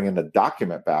not bringing the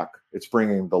document back. It's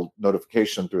bringing the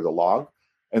notification through the log.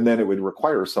 And then it would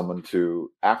require someone to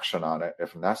action on it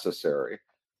if necessary.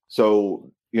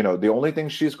 So, you know, the only thing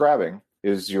she's grabbing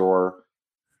is your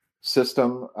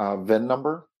system VIN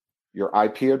number, your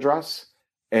IP address,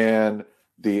 and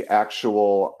the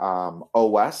actual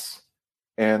OS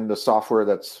and the software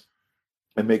that's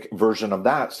and make version of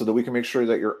that so that we can make sure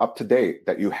that you're up to date,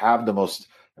 that you have the most,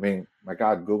 I mean, my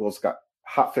God, Google's got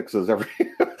hot fixes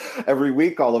every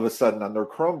week all of a sudden on their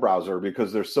Chrome browser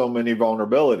because there's so many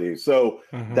vulnerabilities. So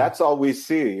that's all we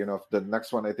see. You know, the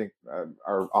next one I think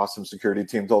our awesome security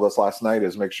team told us last night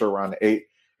is make sure we're on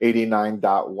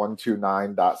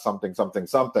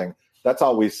 89.129.something. That's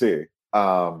all we see.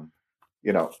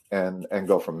 You know, and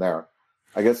go from there.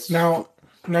 I guess now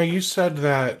you said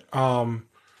that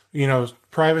you know,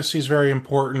 privacy is very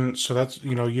important, so that's,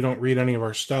 you know, you don't read any of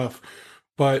our stuff,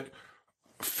 but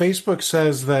Facebook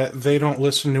says that they don't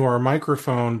listen to our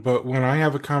microphone. But when I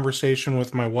have a conversation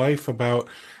with my wife about,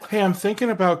 hey, I'm thinking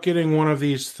about getting one of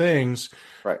these things,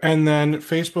 right, and then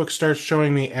Facebook starts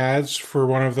showing me ads for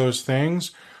one of those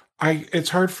things, it's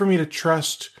hard for me to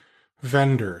trust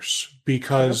vendors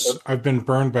because I've been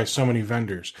burned by so many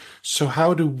vendors. So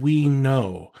how do we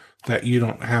know that you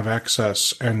don't have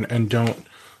access and don't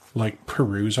like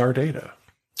peruse our data?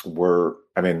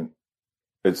 I mean,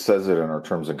 it says it in our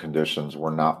terms and conditions.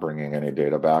 We're not bringing any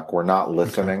data back. We're not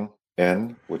listening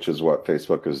in, which is what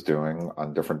Facebook is doing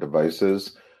on different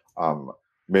devices.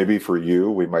 Maybe for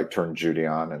you, we might turn Judy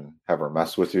on and have her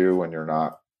mess with you when you're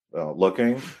not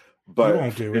looking.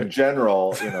 But in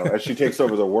general, as she takes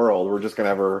over the world, we're just going to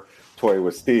have her toy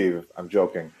with Steve. I'm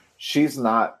joking. She's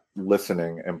not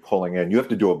listening and pulling in. You have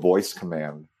to do a voice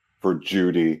command for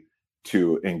Judy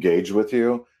to engage with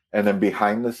you. And then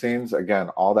behind the scenes, again,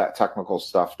 all that technical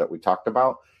stuff that we talked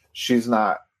about, she's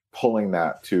not pulling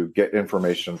that to get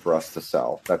information for us to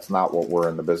sell. That's not what we're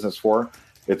in the business for.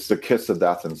 It's the kiss of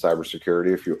death in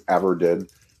cybersecurity. If you ever did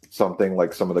something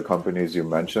like some of the companies you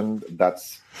mentioned,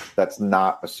 that's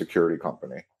not a security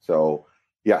company. So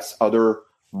yes, other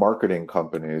marketing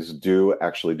companies do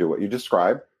actually do what you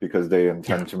described because they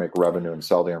intend to make revenue and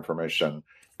sell the information.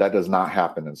 That does not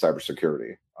happen in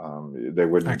cybersecurity. They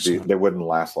wouldn't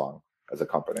last long as a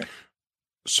company.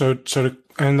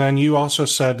 And then you also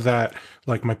said that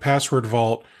like my password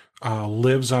vault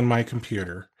lives on my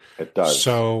computer. It does.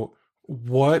 So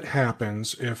what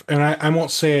happens if, and I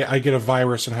won't say I get a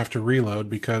virus and have to reload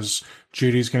because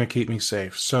Judy's going to keep me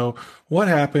safe. So what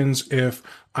happens if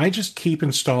I just keep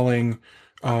installing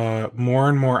more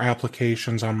and more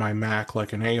applications on my Mac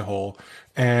like an a-hole,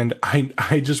 and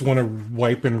I just want to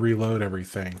wipe and reload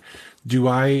everything? Do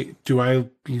I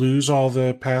lose all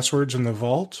the passwords in the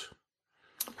vault?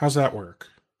 How's that work?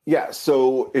 Yeah,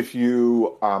 so if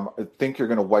you think you're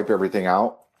going to wipe everything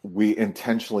out, we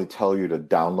intentionally tell you to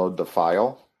download the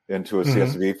file into a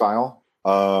CSV file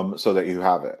so that you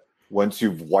have it. Once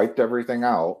you've wiped everything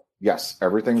out, yes,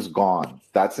 everything's gone.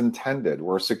 That's intended.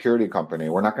 We're a security company.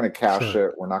 We're not going to cache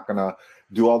it. We're not going to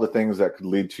do all the things that could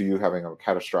lead to you having a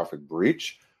catastrophic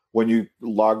breach. When you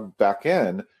log back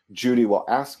in, Judy will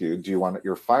ask you, do you want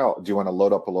your file? Do you want to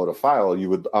load a file? You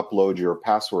would upload your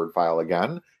password file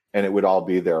again, and it would all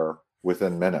be there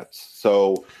within minutes.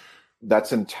 So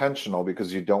that's intentional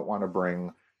because you don't want to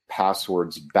bring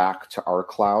passwords back to our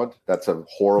cloud. That's a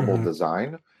horrible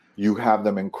design. You have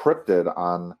them encrypted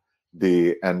on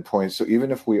the endpoint. So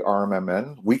even if we arm them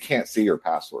in, we can't see your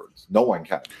passwords. No one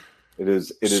can. It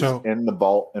is in the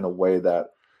vault in a way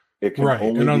that it can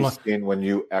only be seen when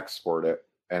you export it,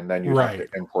 and then you have to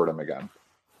import them again.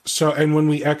 So, and when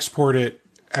we export it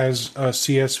as a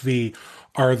CSV,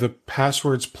 are the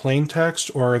passwords plain text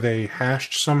or are they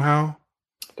hashed somehow?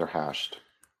 They're hashed.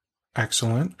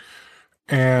 Excellent.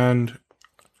 And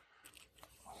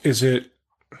is it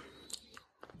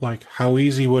like, how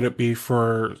easy would it be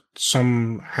for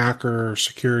some hacker,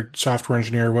 secure software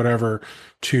engineer, whatever,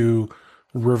 to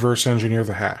reverse engineer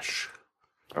the hash?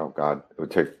 Oh God, it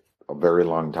would take a very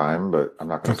long time, but I'm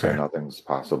not going to say nothing's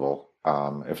possible.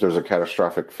 If there's a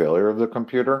catastrophic failure of the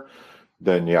computer,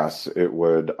 then yes, it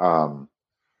would,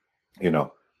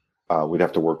 we'd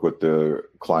have to work with the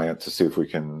client to see if we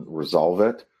can resolve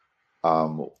it.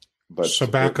 But so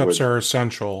backups are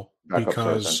essential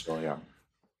because, yeah.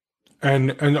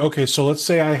 And okay, so let's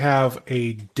say I have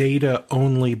a data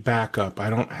only backup. I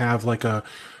don't have like a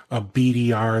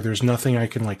BDR. There's nothing I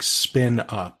can like spin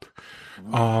up.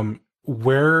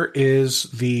 Where is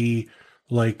the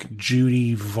like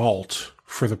Judy vault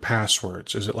for the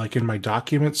passwords? Is it like in my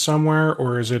documents somewhere,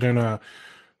 or is it in a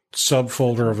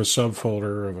subfolder of a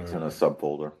subfolder of a? It's in a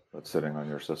subfolder that's sitting on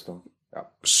your system. Yeah.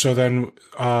 So then,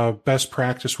 best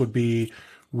practice would be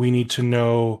we need to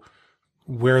know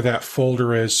where that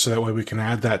folder is so that way we can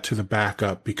add that to the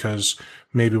backup, because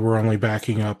maybe we're only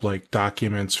backing up like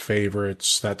documents,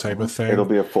 favorites, that type of thing. It'll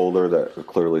be a folder that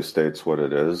clearly states what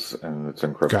it is and it's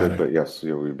encrypted, but yes,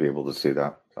 you'll be able to see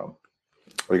that. So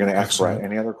are you going to ask Brett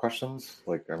any other questions?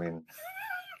 Like, I mean,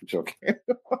 I'm joking.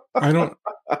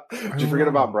 Did you forget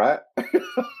about Brett?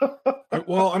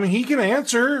 Well, I mean, he can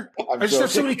answer. I just have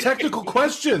so many technical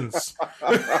questions.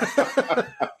 Brett,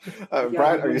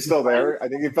 are you still there? I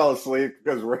think he fell asleep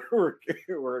because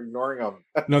we're ignoring him.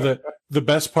 No, the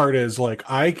best part is like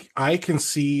I can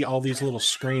see all these little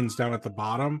screens down at the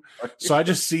bottom, so I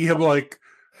just see him like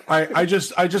I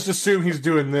just assume he's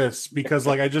doing this because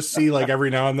like I just see like every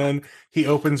now and then he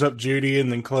opens up Judy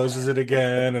and then closes it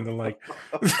again and then like.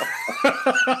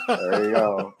 There you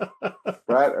go.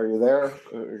 Brett, are you there?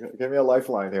 Give me a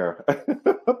lifeline here.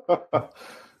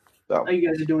 So. You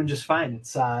guys are doing just fine.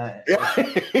 It's He's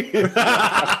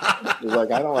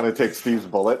like, I don't want to take Steve's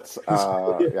bullets.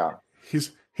 Yeah.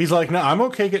 He's like, no, I'm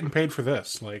okay getting paid for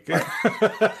this. Like,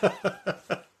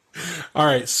 all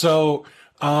right. So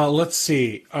let's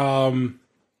see. When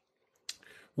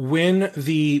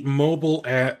the mobile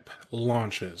app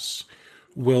launches,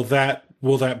 will that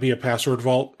be a password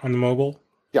vault on the mobile?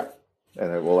 Yeah,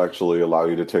 and it will actually allow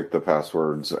you to take the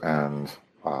passwords and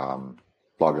log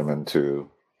them into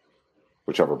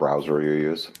whichever browser you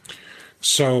use.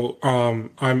 So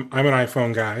I'm an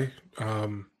iPhone guy.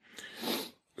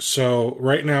 So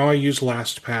right now I use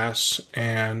LastPass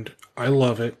and I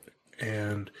love it.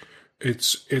 And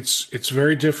it's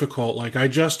very difficult. Like I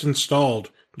just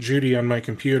installed Judy on my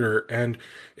computer, and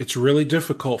it's really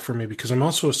difficult for me because I'm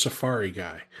also a Safari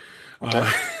guy. Okay.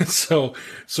 So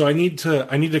I need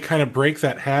to kind of break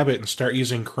that habit and start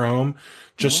using Chrome,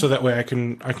 just so that way I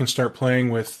can start playing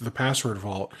with the password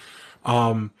vault.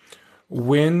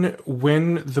 When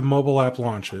the mobile app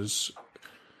launches,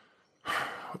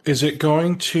 is it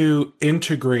going to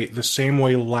integrate the same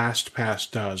way LastPass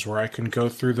does, where I can go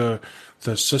through the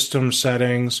system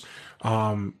settings,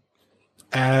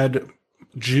 add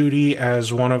Judy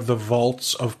as one of the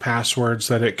vaults of passwords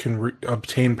that it can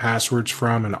obtain passwords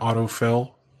from and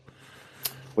autofill?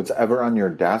 What's ever on your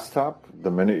desktop,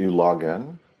 the minute you log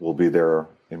in, will be there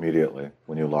immediately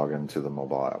when you log into the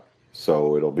mobile app.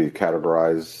 So it'll be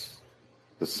categorized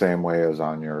the same way as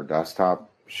on your desktop.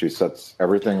 She sets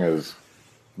everything as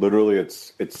literally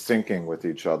it's syncing with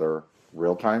each other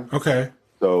real time. Okay.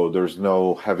 So there's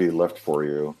no heavy lift for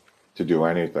you to do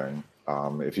anything.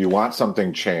 If you want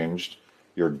something changed,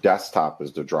 your desktop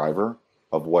is the driver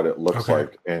of what it looks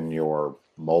like in your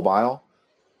mobile.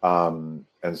 And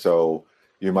so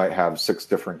you might have 6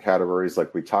 different categories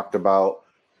like we talked about.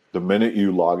 The minute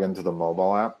you log into the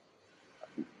mobile app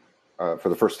for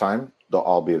the first time, they'll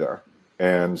all be there.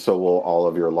 And so will all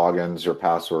of your logins, your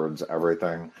passwords,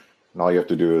 everything. And all you have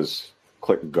to do is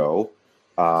click go,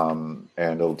 and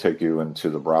it'll take you into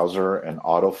the browser and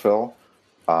autofill.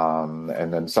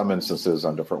 And then some instances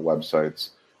on different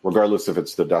websites, regardless if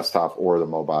it's the desktop or the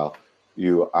mobile,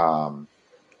 you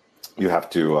have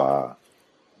to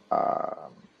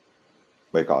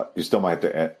you still might have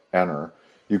to enter.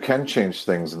 You can change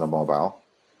things in the mobile.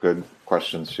 Good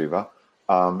question, Shiva.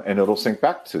 And it'll sync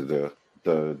back to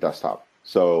the desktop.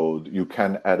 So you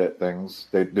can edit things.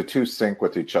 The two sync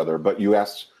with each other, but you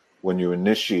asked when you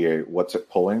initiate what's it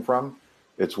pulling from.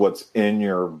 It's what's in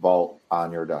your vault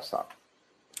on your desktop.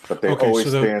 But they always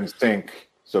stay in sync.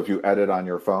 So if you edit on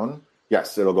your phone,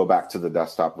 yes, it'll go back to the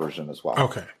desktop version as well.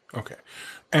 Okay.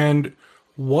 And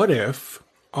what if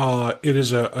it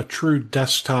is a true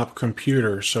desktop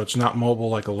computer, so it's not mobile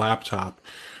like a laptop,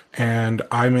 and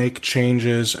I make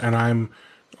changes and I'm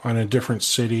on a different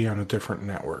city on a different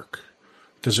network?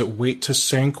 Does it wait to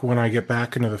sync when I get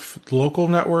back into the local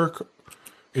network?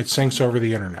 It syncs over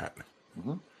the internet.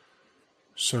 Mm-hmm.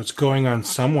 So it's going on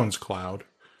someone's cloud.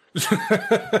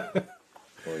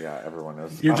 Well, yeah, everyone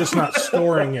is. You're just not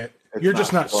storing it. You're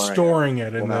just not storing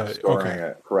it in the. Storing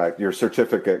it. Correct. Your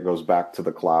certificate goes back to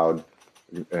the cloud,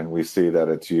 and we see that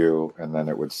it's you, and then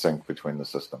it would sync between the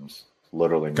systems.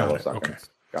 Literally milliseconds. Okay.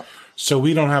 Yeah. So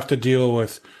we don't have to deal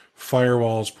with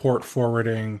firewalls, port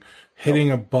forwarding,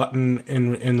 hitting a button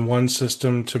in one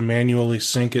system to manually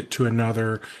sync it to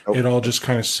another. It all just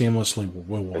kind of seamlessly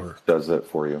will work. It does it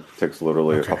for you. It takes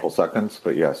literally a couple seconds,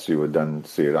 but yes, you would then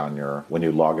see it on when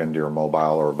you log into your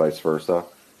mobile or vice versa.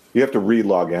 You have to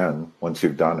re-log in once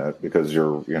you've done it because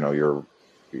you're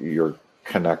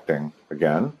connecting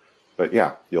again. But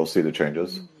yeah, you'll see the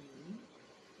changes.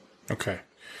 Okay.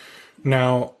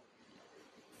 Now,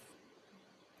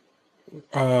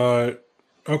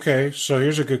 okay, so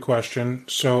here's a good question.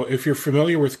 So if you're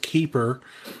familiar with Keeper,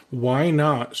 why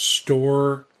not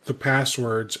store the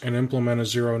passwords and implement a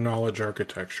zero knowledge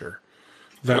architecture?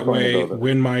 That way,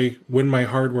 when my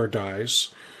hardware dies,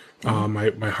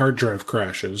 my hard drive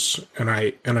crashes, and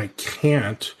I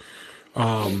can't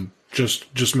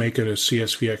just make it a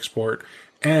CSV export.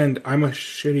 And I'm a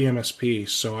shitty MSP,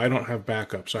 so I don't have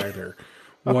backups either.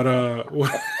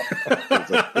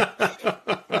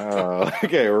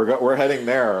 Okay, we're heading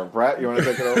there. Brett, you want to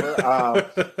take it over?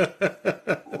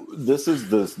 This is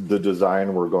the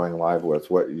design we're going live with.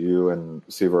 What you and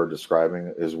Siva are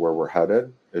describing is where we're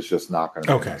headed. It's just not going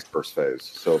to be in this first phase.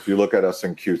 So if you look at us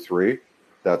in Q3,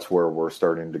 that's where we're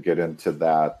starting to get into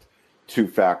that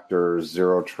 2-factor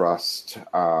zero trust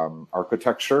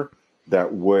architecture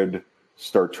that would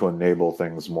start to enable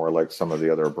things more like some of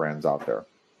the other brands out there.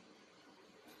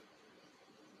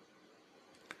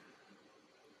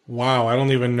 Wow, I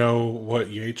don't even know what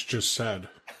Yates just said.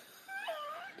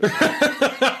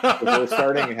 If we're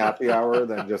starting happy hour,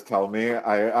 then just tell me.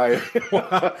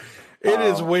 It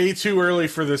is way too early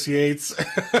for this, Yates.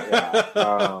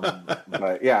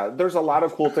 But yeah, there's a lot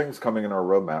of cool things coming in our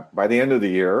roadmap. By the end of the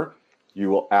year, you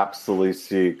will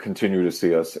absolutely continue to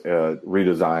see us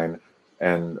redesign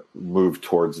and move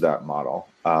towards that model.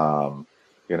 Of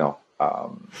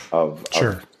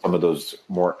some of those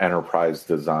more enterprise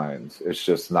designs. It's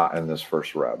just not in this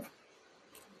first rev.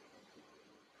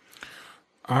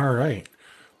 All right.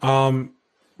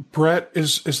 Brett,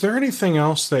 is there anything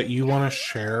else that you want to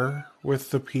share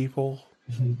with the people,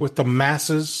 with the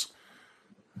masses?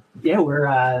 Yeah,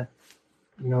 we're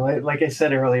like I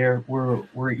said earlier,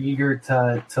 we're eager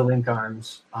to link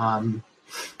arms,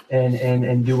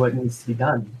 and do what needs to be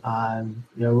done.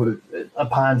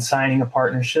 Upon signing a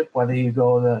partnership, whether you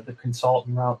go the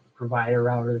consultant route, the provider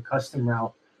route, or the custom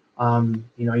route,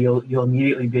 you'll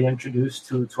immediately be introduced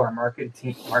to our marketing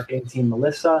team,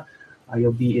 Melissa.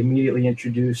 You'll be immediately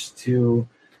introduced to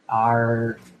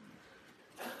our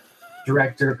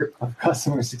director of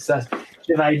customer success.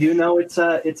 If I do know it's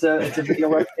a video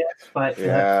webcast, but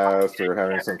yes, we're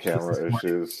having some camera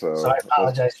issues, so I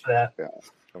apologize for that. Yeah,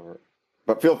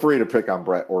 but feel free to pick on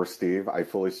Brett or Steve. I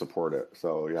fully support it.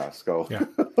 So yes, go. Yeah,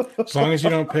 as long as you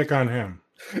don't pick on him.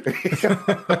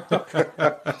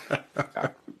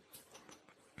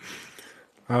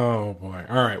 Oh boy!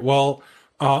 All right. Well,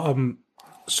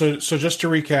 so just to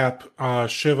recap,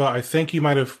 Shiva, I think you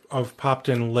might have popped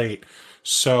in late.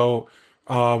 So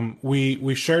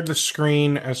we shared the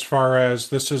screen as far as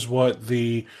this is what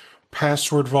the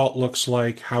password vault looks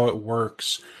like, how it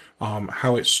works,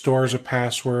 how it stores a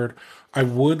password. I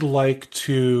would like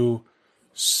to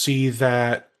see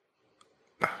that,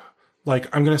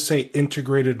 like, I'm going to say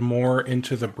integrated more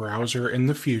into the browser in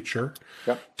the future.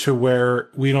 Yep. To where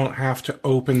we don't have to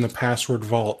open the password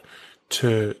vault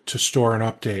to store an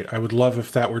update. I would love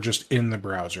if that were just in the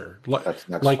browser, That's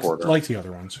next quarter. Like the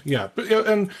other ones. Yeah, but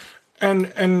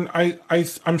and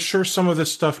I'm sure some of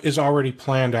this stuff is already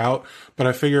planned out, but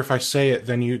I figure if I say it,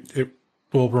 then it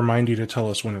will remind you to tell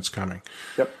us when it's coming.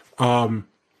 Yep.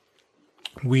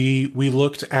 We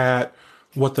looked at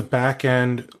what the back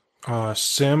end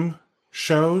SIM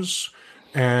shows,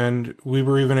 and we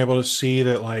were even able to see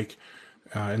that, like,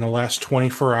 in the last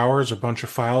 24 hours, a bunch of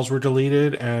files were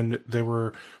deleted, and there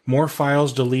were more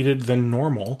files deleted than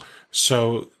normal.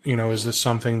 So, is this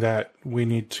something that we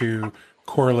need to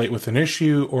correlate with an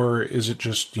issue, or is it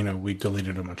just, we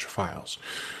deleted a bunch of files?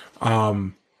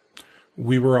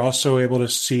 We were also able to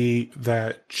see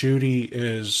that Judy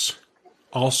is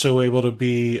also able to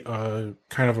be a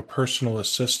kind of a personal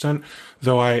assistant,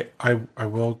 though I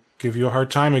will give you a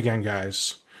hard time again,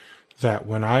 guys, that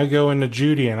when I go into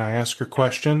Judy and I ask her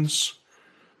questions,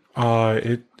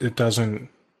 it doesn't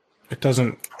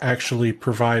actually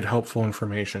provide helpful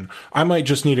information. I might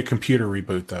just need a computer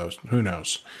reboot, though. Who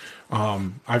knows?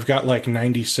 I've got like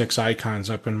 96 icons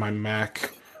up in my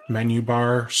Mac menu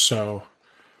bar, so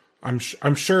I'm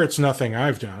sure it's nothing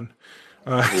I've done.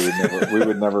 We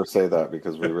would never say that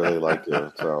because we really like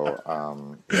you.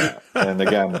 So, yeah. And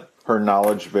again, her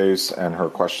knowledge base and her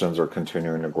questions are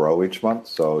continuing to grow each month.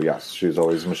 So yes, she's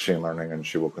always machine learning, and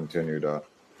we will continue to add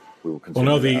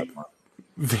more.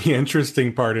 The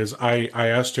interesting part is I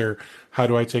asked her, how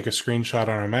do I take a screenshot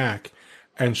on a Mac?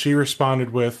 And she responded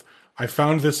with, I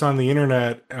found this on the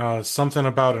internet, something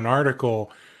about an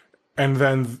article, and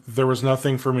then there was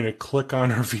nothing for me to click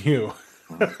on or view.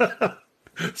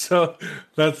 So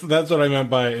that's what I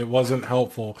meant by it wasn't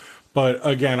helpful. But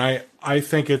again, I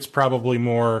think it's probably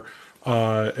more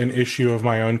an issue of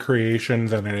my own creation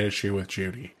than an issue with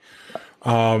Judy.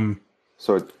 Go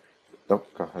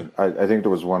ahead. I think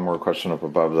there was one more question up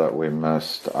above that we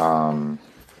missed. And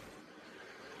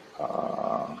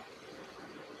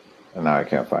now I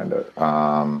can't find it.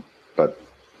 But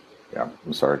yeah,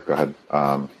 I'm sorry. Go ahead.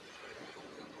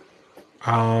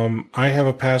 I have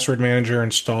a password manager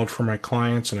installed for my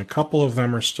clients, and a couple of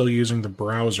them are still using the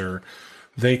browser.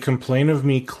 They complain of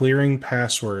me clearing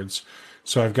passwords,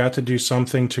 so I've got to do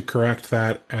something to correct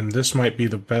that, and this might be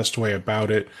the best way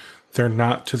about it. They're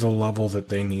not to the level that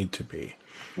they need to be.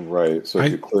 Right. So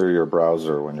if you clear your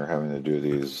browser when you're having to do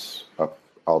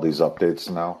all these updates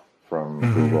now from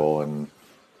Google, and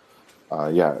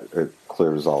it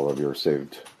clears all of your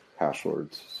saved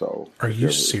passwords. So are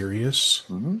you serious?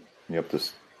 Mm-hmm. You have to,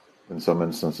 in some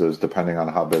instances, depending on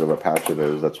how big of a patch it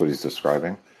is, that's what he's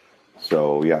describing.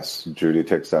 So yes, Judy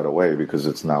takes that away because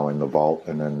it's now in the vault,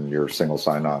 and then your single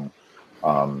sign-on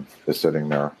is sitting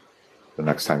there the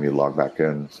next time you log back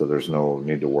in. So there's no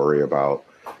need to worry about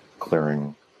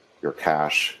clearing your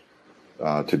cache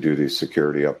to do these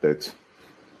security updates.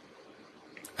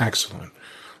 Excellent.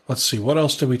 Let's see. What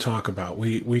else did we talk about?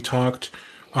 We talked,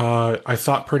 I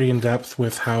thought, pretty in depth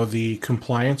with how the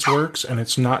compliance works, and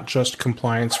it's not just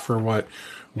compliance for what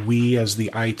we as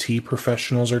the IT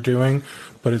professionals are doing,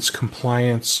 but it's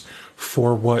compliance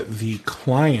for what the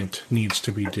client needs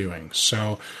to be doing.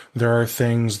 So there are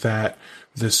things that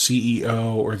the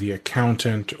CEO or the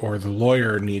accountant or the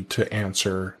lawyer need to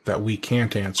answer that we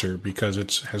can't answer because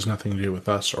it has nothing to do with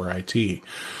us or IT.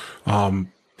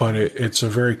 but it's a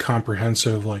very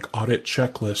comprehensive like audit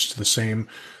checklist, the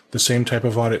same type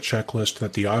of audit checklist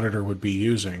that the auditor would be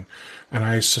using. And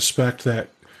I suspect that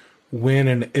when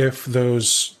and if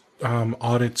those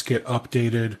audits get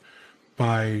updated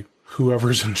by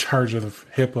whoever's in charge of the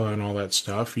HIPAA and all that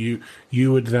stuff, you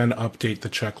would then update the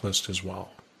checklist as well.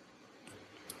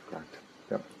 Correct.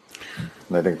 Yep.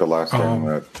 And I think the last thing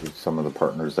that some of the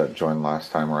partners that joined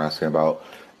last time were asking about,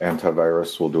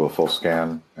 antivirus will do a full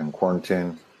scan and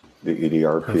quarantine. The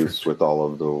EDR piece with all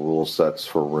of the rule sets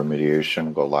for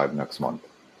remediation go live next month.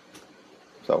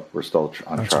 So we're still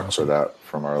on track for that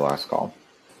from our last call.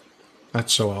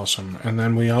 That's so awesome. And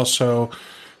then we also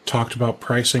talked about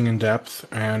pricing in depth,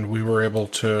 and we were able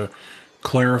to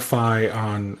clarify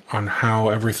on how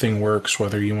everything works,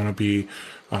 whether you want to be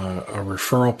a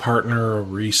referral partner, a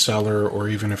reseller, or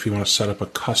even if you want to set up a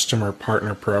customer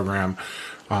partner program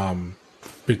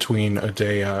between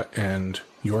Adea and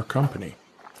your company.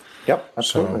 Yep,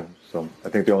 absolutely. So I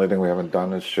think the only thing we haven't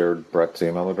done is shared Brett's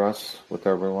email address with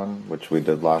everyone, which we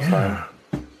did last time.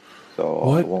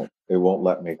 So it won't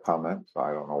let me comment, so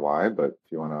I don't know why, but if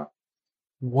you want to...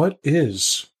 What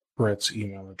is Brett's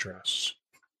email address?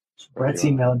 Brett's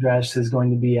email address is going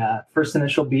to be first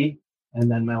initial B and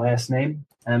then my last name,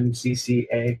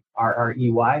 MCCARREY,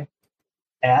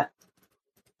 at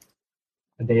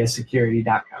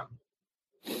AdeaSecurity.com.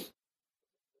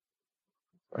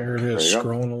 There it is,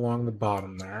 scrolling along the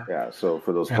bottom there. Yeah, so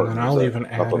for those and partners then I'll even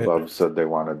up above said they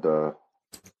wanted to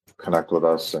connect with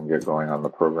us and get going on the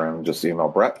program, just email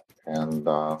Brett and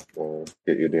we'll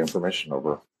get you the information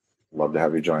over. Love to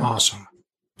have you join.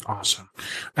 Awesome.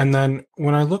 And then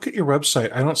when I look at your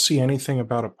website, I don't see anything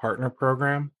about a partner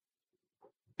program.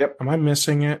 Yep. Am I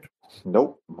missing it?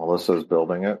 Nope. Melissa's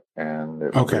building it, and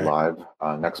it will be live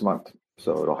next month.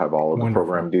 So it'll have all of the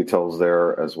program details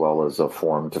there, as well as a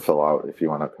form to fill out if you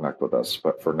want to connect with us.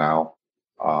 But for now,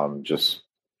 just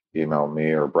email me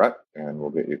or Brett, and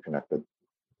we'll get you connected.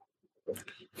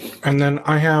 And then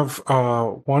I have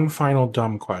one final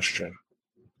dumb question.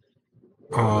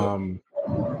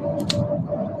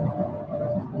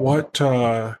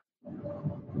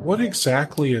 What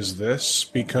exactly is this?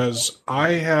 Because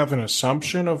I have an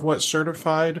assumption of what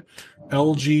certified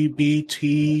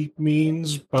LGBT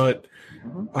means, but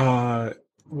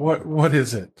what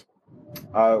is it?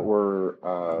 We're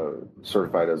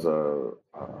certified as a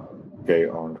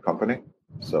gay-owned company,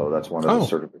 so that's one of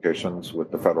the certifications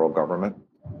with the federal government.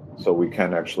 So we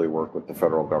can actually work with the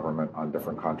federal government on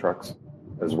different contracts,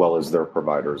 as well as their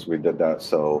providers. We did that,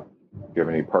 so if you have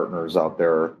any partners out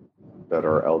there that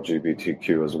are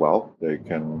LGBTQ as well, they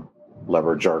can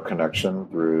leverage our connection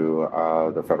through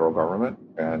the federal government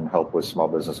and help with small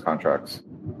business contracts.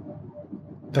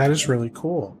 That is really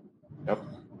cool. Yep.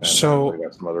 And so we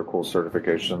got some other cool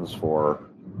certifications for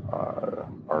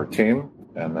our team,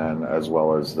 and then as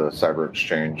well as the cyber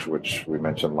exchange, which we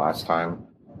mentioned last time,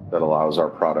 that allows our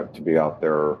product to be out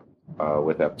there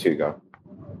with Aptega.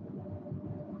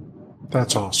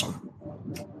 That's awesome.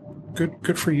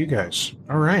 Good for you guys.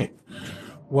 All right.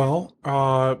 Well,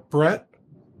 Brett,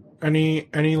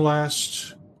 any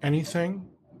last anything?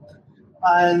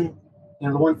 The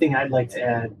one thing I'd like to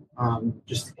add,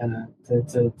 just to kind of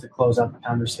to close out the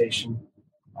conversation,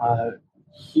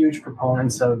 huge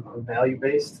proponents of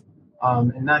value-based,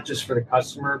 and not just for the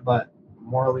customer, but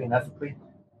morally and ethically.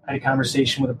 I had a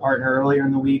conversation with a partner earlier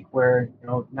in the week where,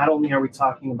 not only are we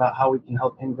talking about how we can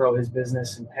help him grow his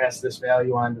business and pass this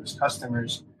value on to his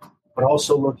customers, but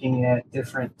also looking at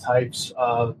different types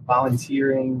of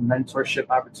volunteering, mentorship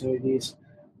opportunities.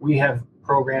 We have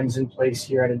programs in place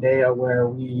here at Adea where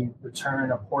we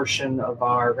return a portion of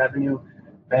our revenue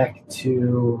back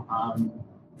to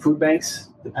food banks,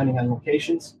 depending on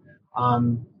locations.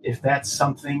 If that's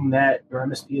something that your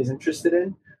MSP is interested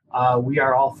in, we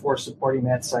are all for supporting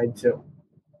that side too.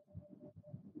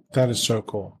 That is so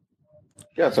cool.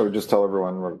 Yeah, so we just tell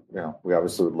everyone, we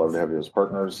obviously would love to have you as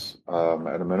partners.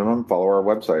 At a minimum, follow our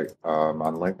website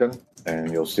on LinkedIn,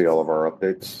 and you'll see all of our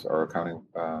updates, our accounting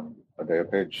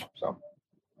Adea page. So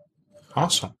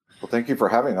awesome. Well, thank you for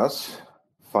having us.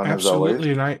 Fun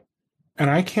Absolutely, as always. And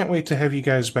I can't wait to have you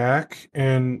guys back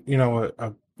in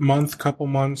a month, couple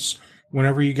months.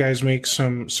 Whenever you guys make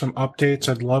some updates,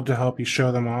 I'd love to help you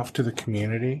show them off to the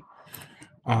community.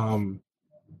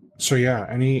 So yeah,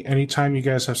 anytime you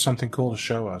guys have something cool to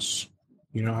show us,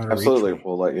 you know how to Absolutely. reach me.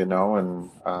 We'll let you know, and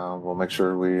we'll make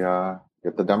sure we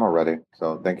get the demo ready.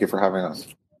 So thank you for having us.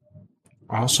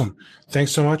 Awesome.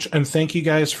 Thanks so much. And thank you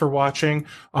guys for watching.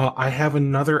 I have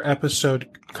another episode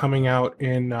coming out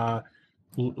in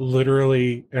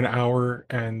literally an hour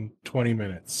and 20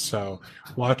 minutes. So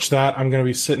watch that. I'm going to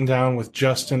be sitting down with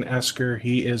Justin Esker.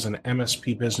 He is an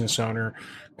MSP business owner,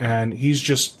 and he's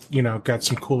just, got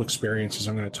some cool experiences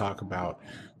I'm going to talk about.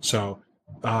 So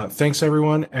thanks,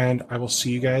 everyone, and I will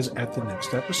see you guys at the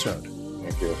next episode.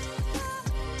 Thank you.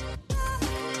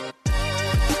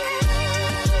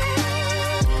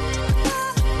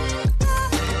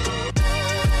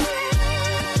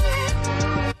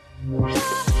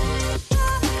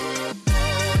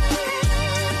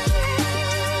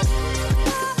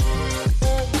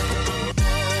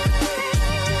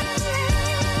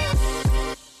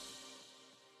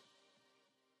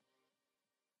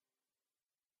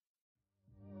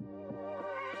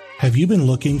 Have you been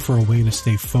looking for a way to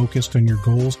stay focused on your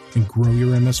goals and grow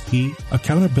your MSP?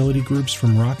 Accountability groups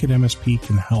from Rocket MSP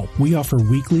can help. We offer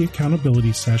weekly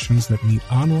accountability sessions that meet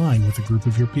online with a group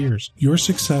of your peers. Your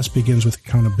success begins with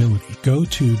accountability. Go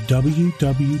to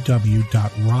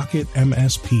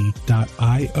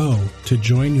www.rocketmsp.io to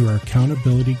join your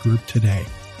accountability group today.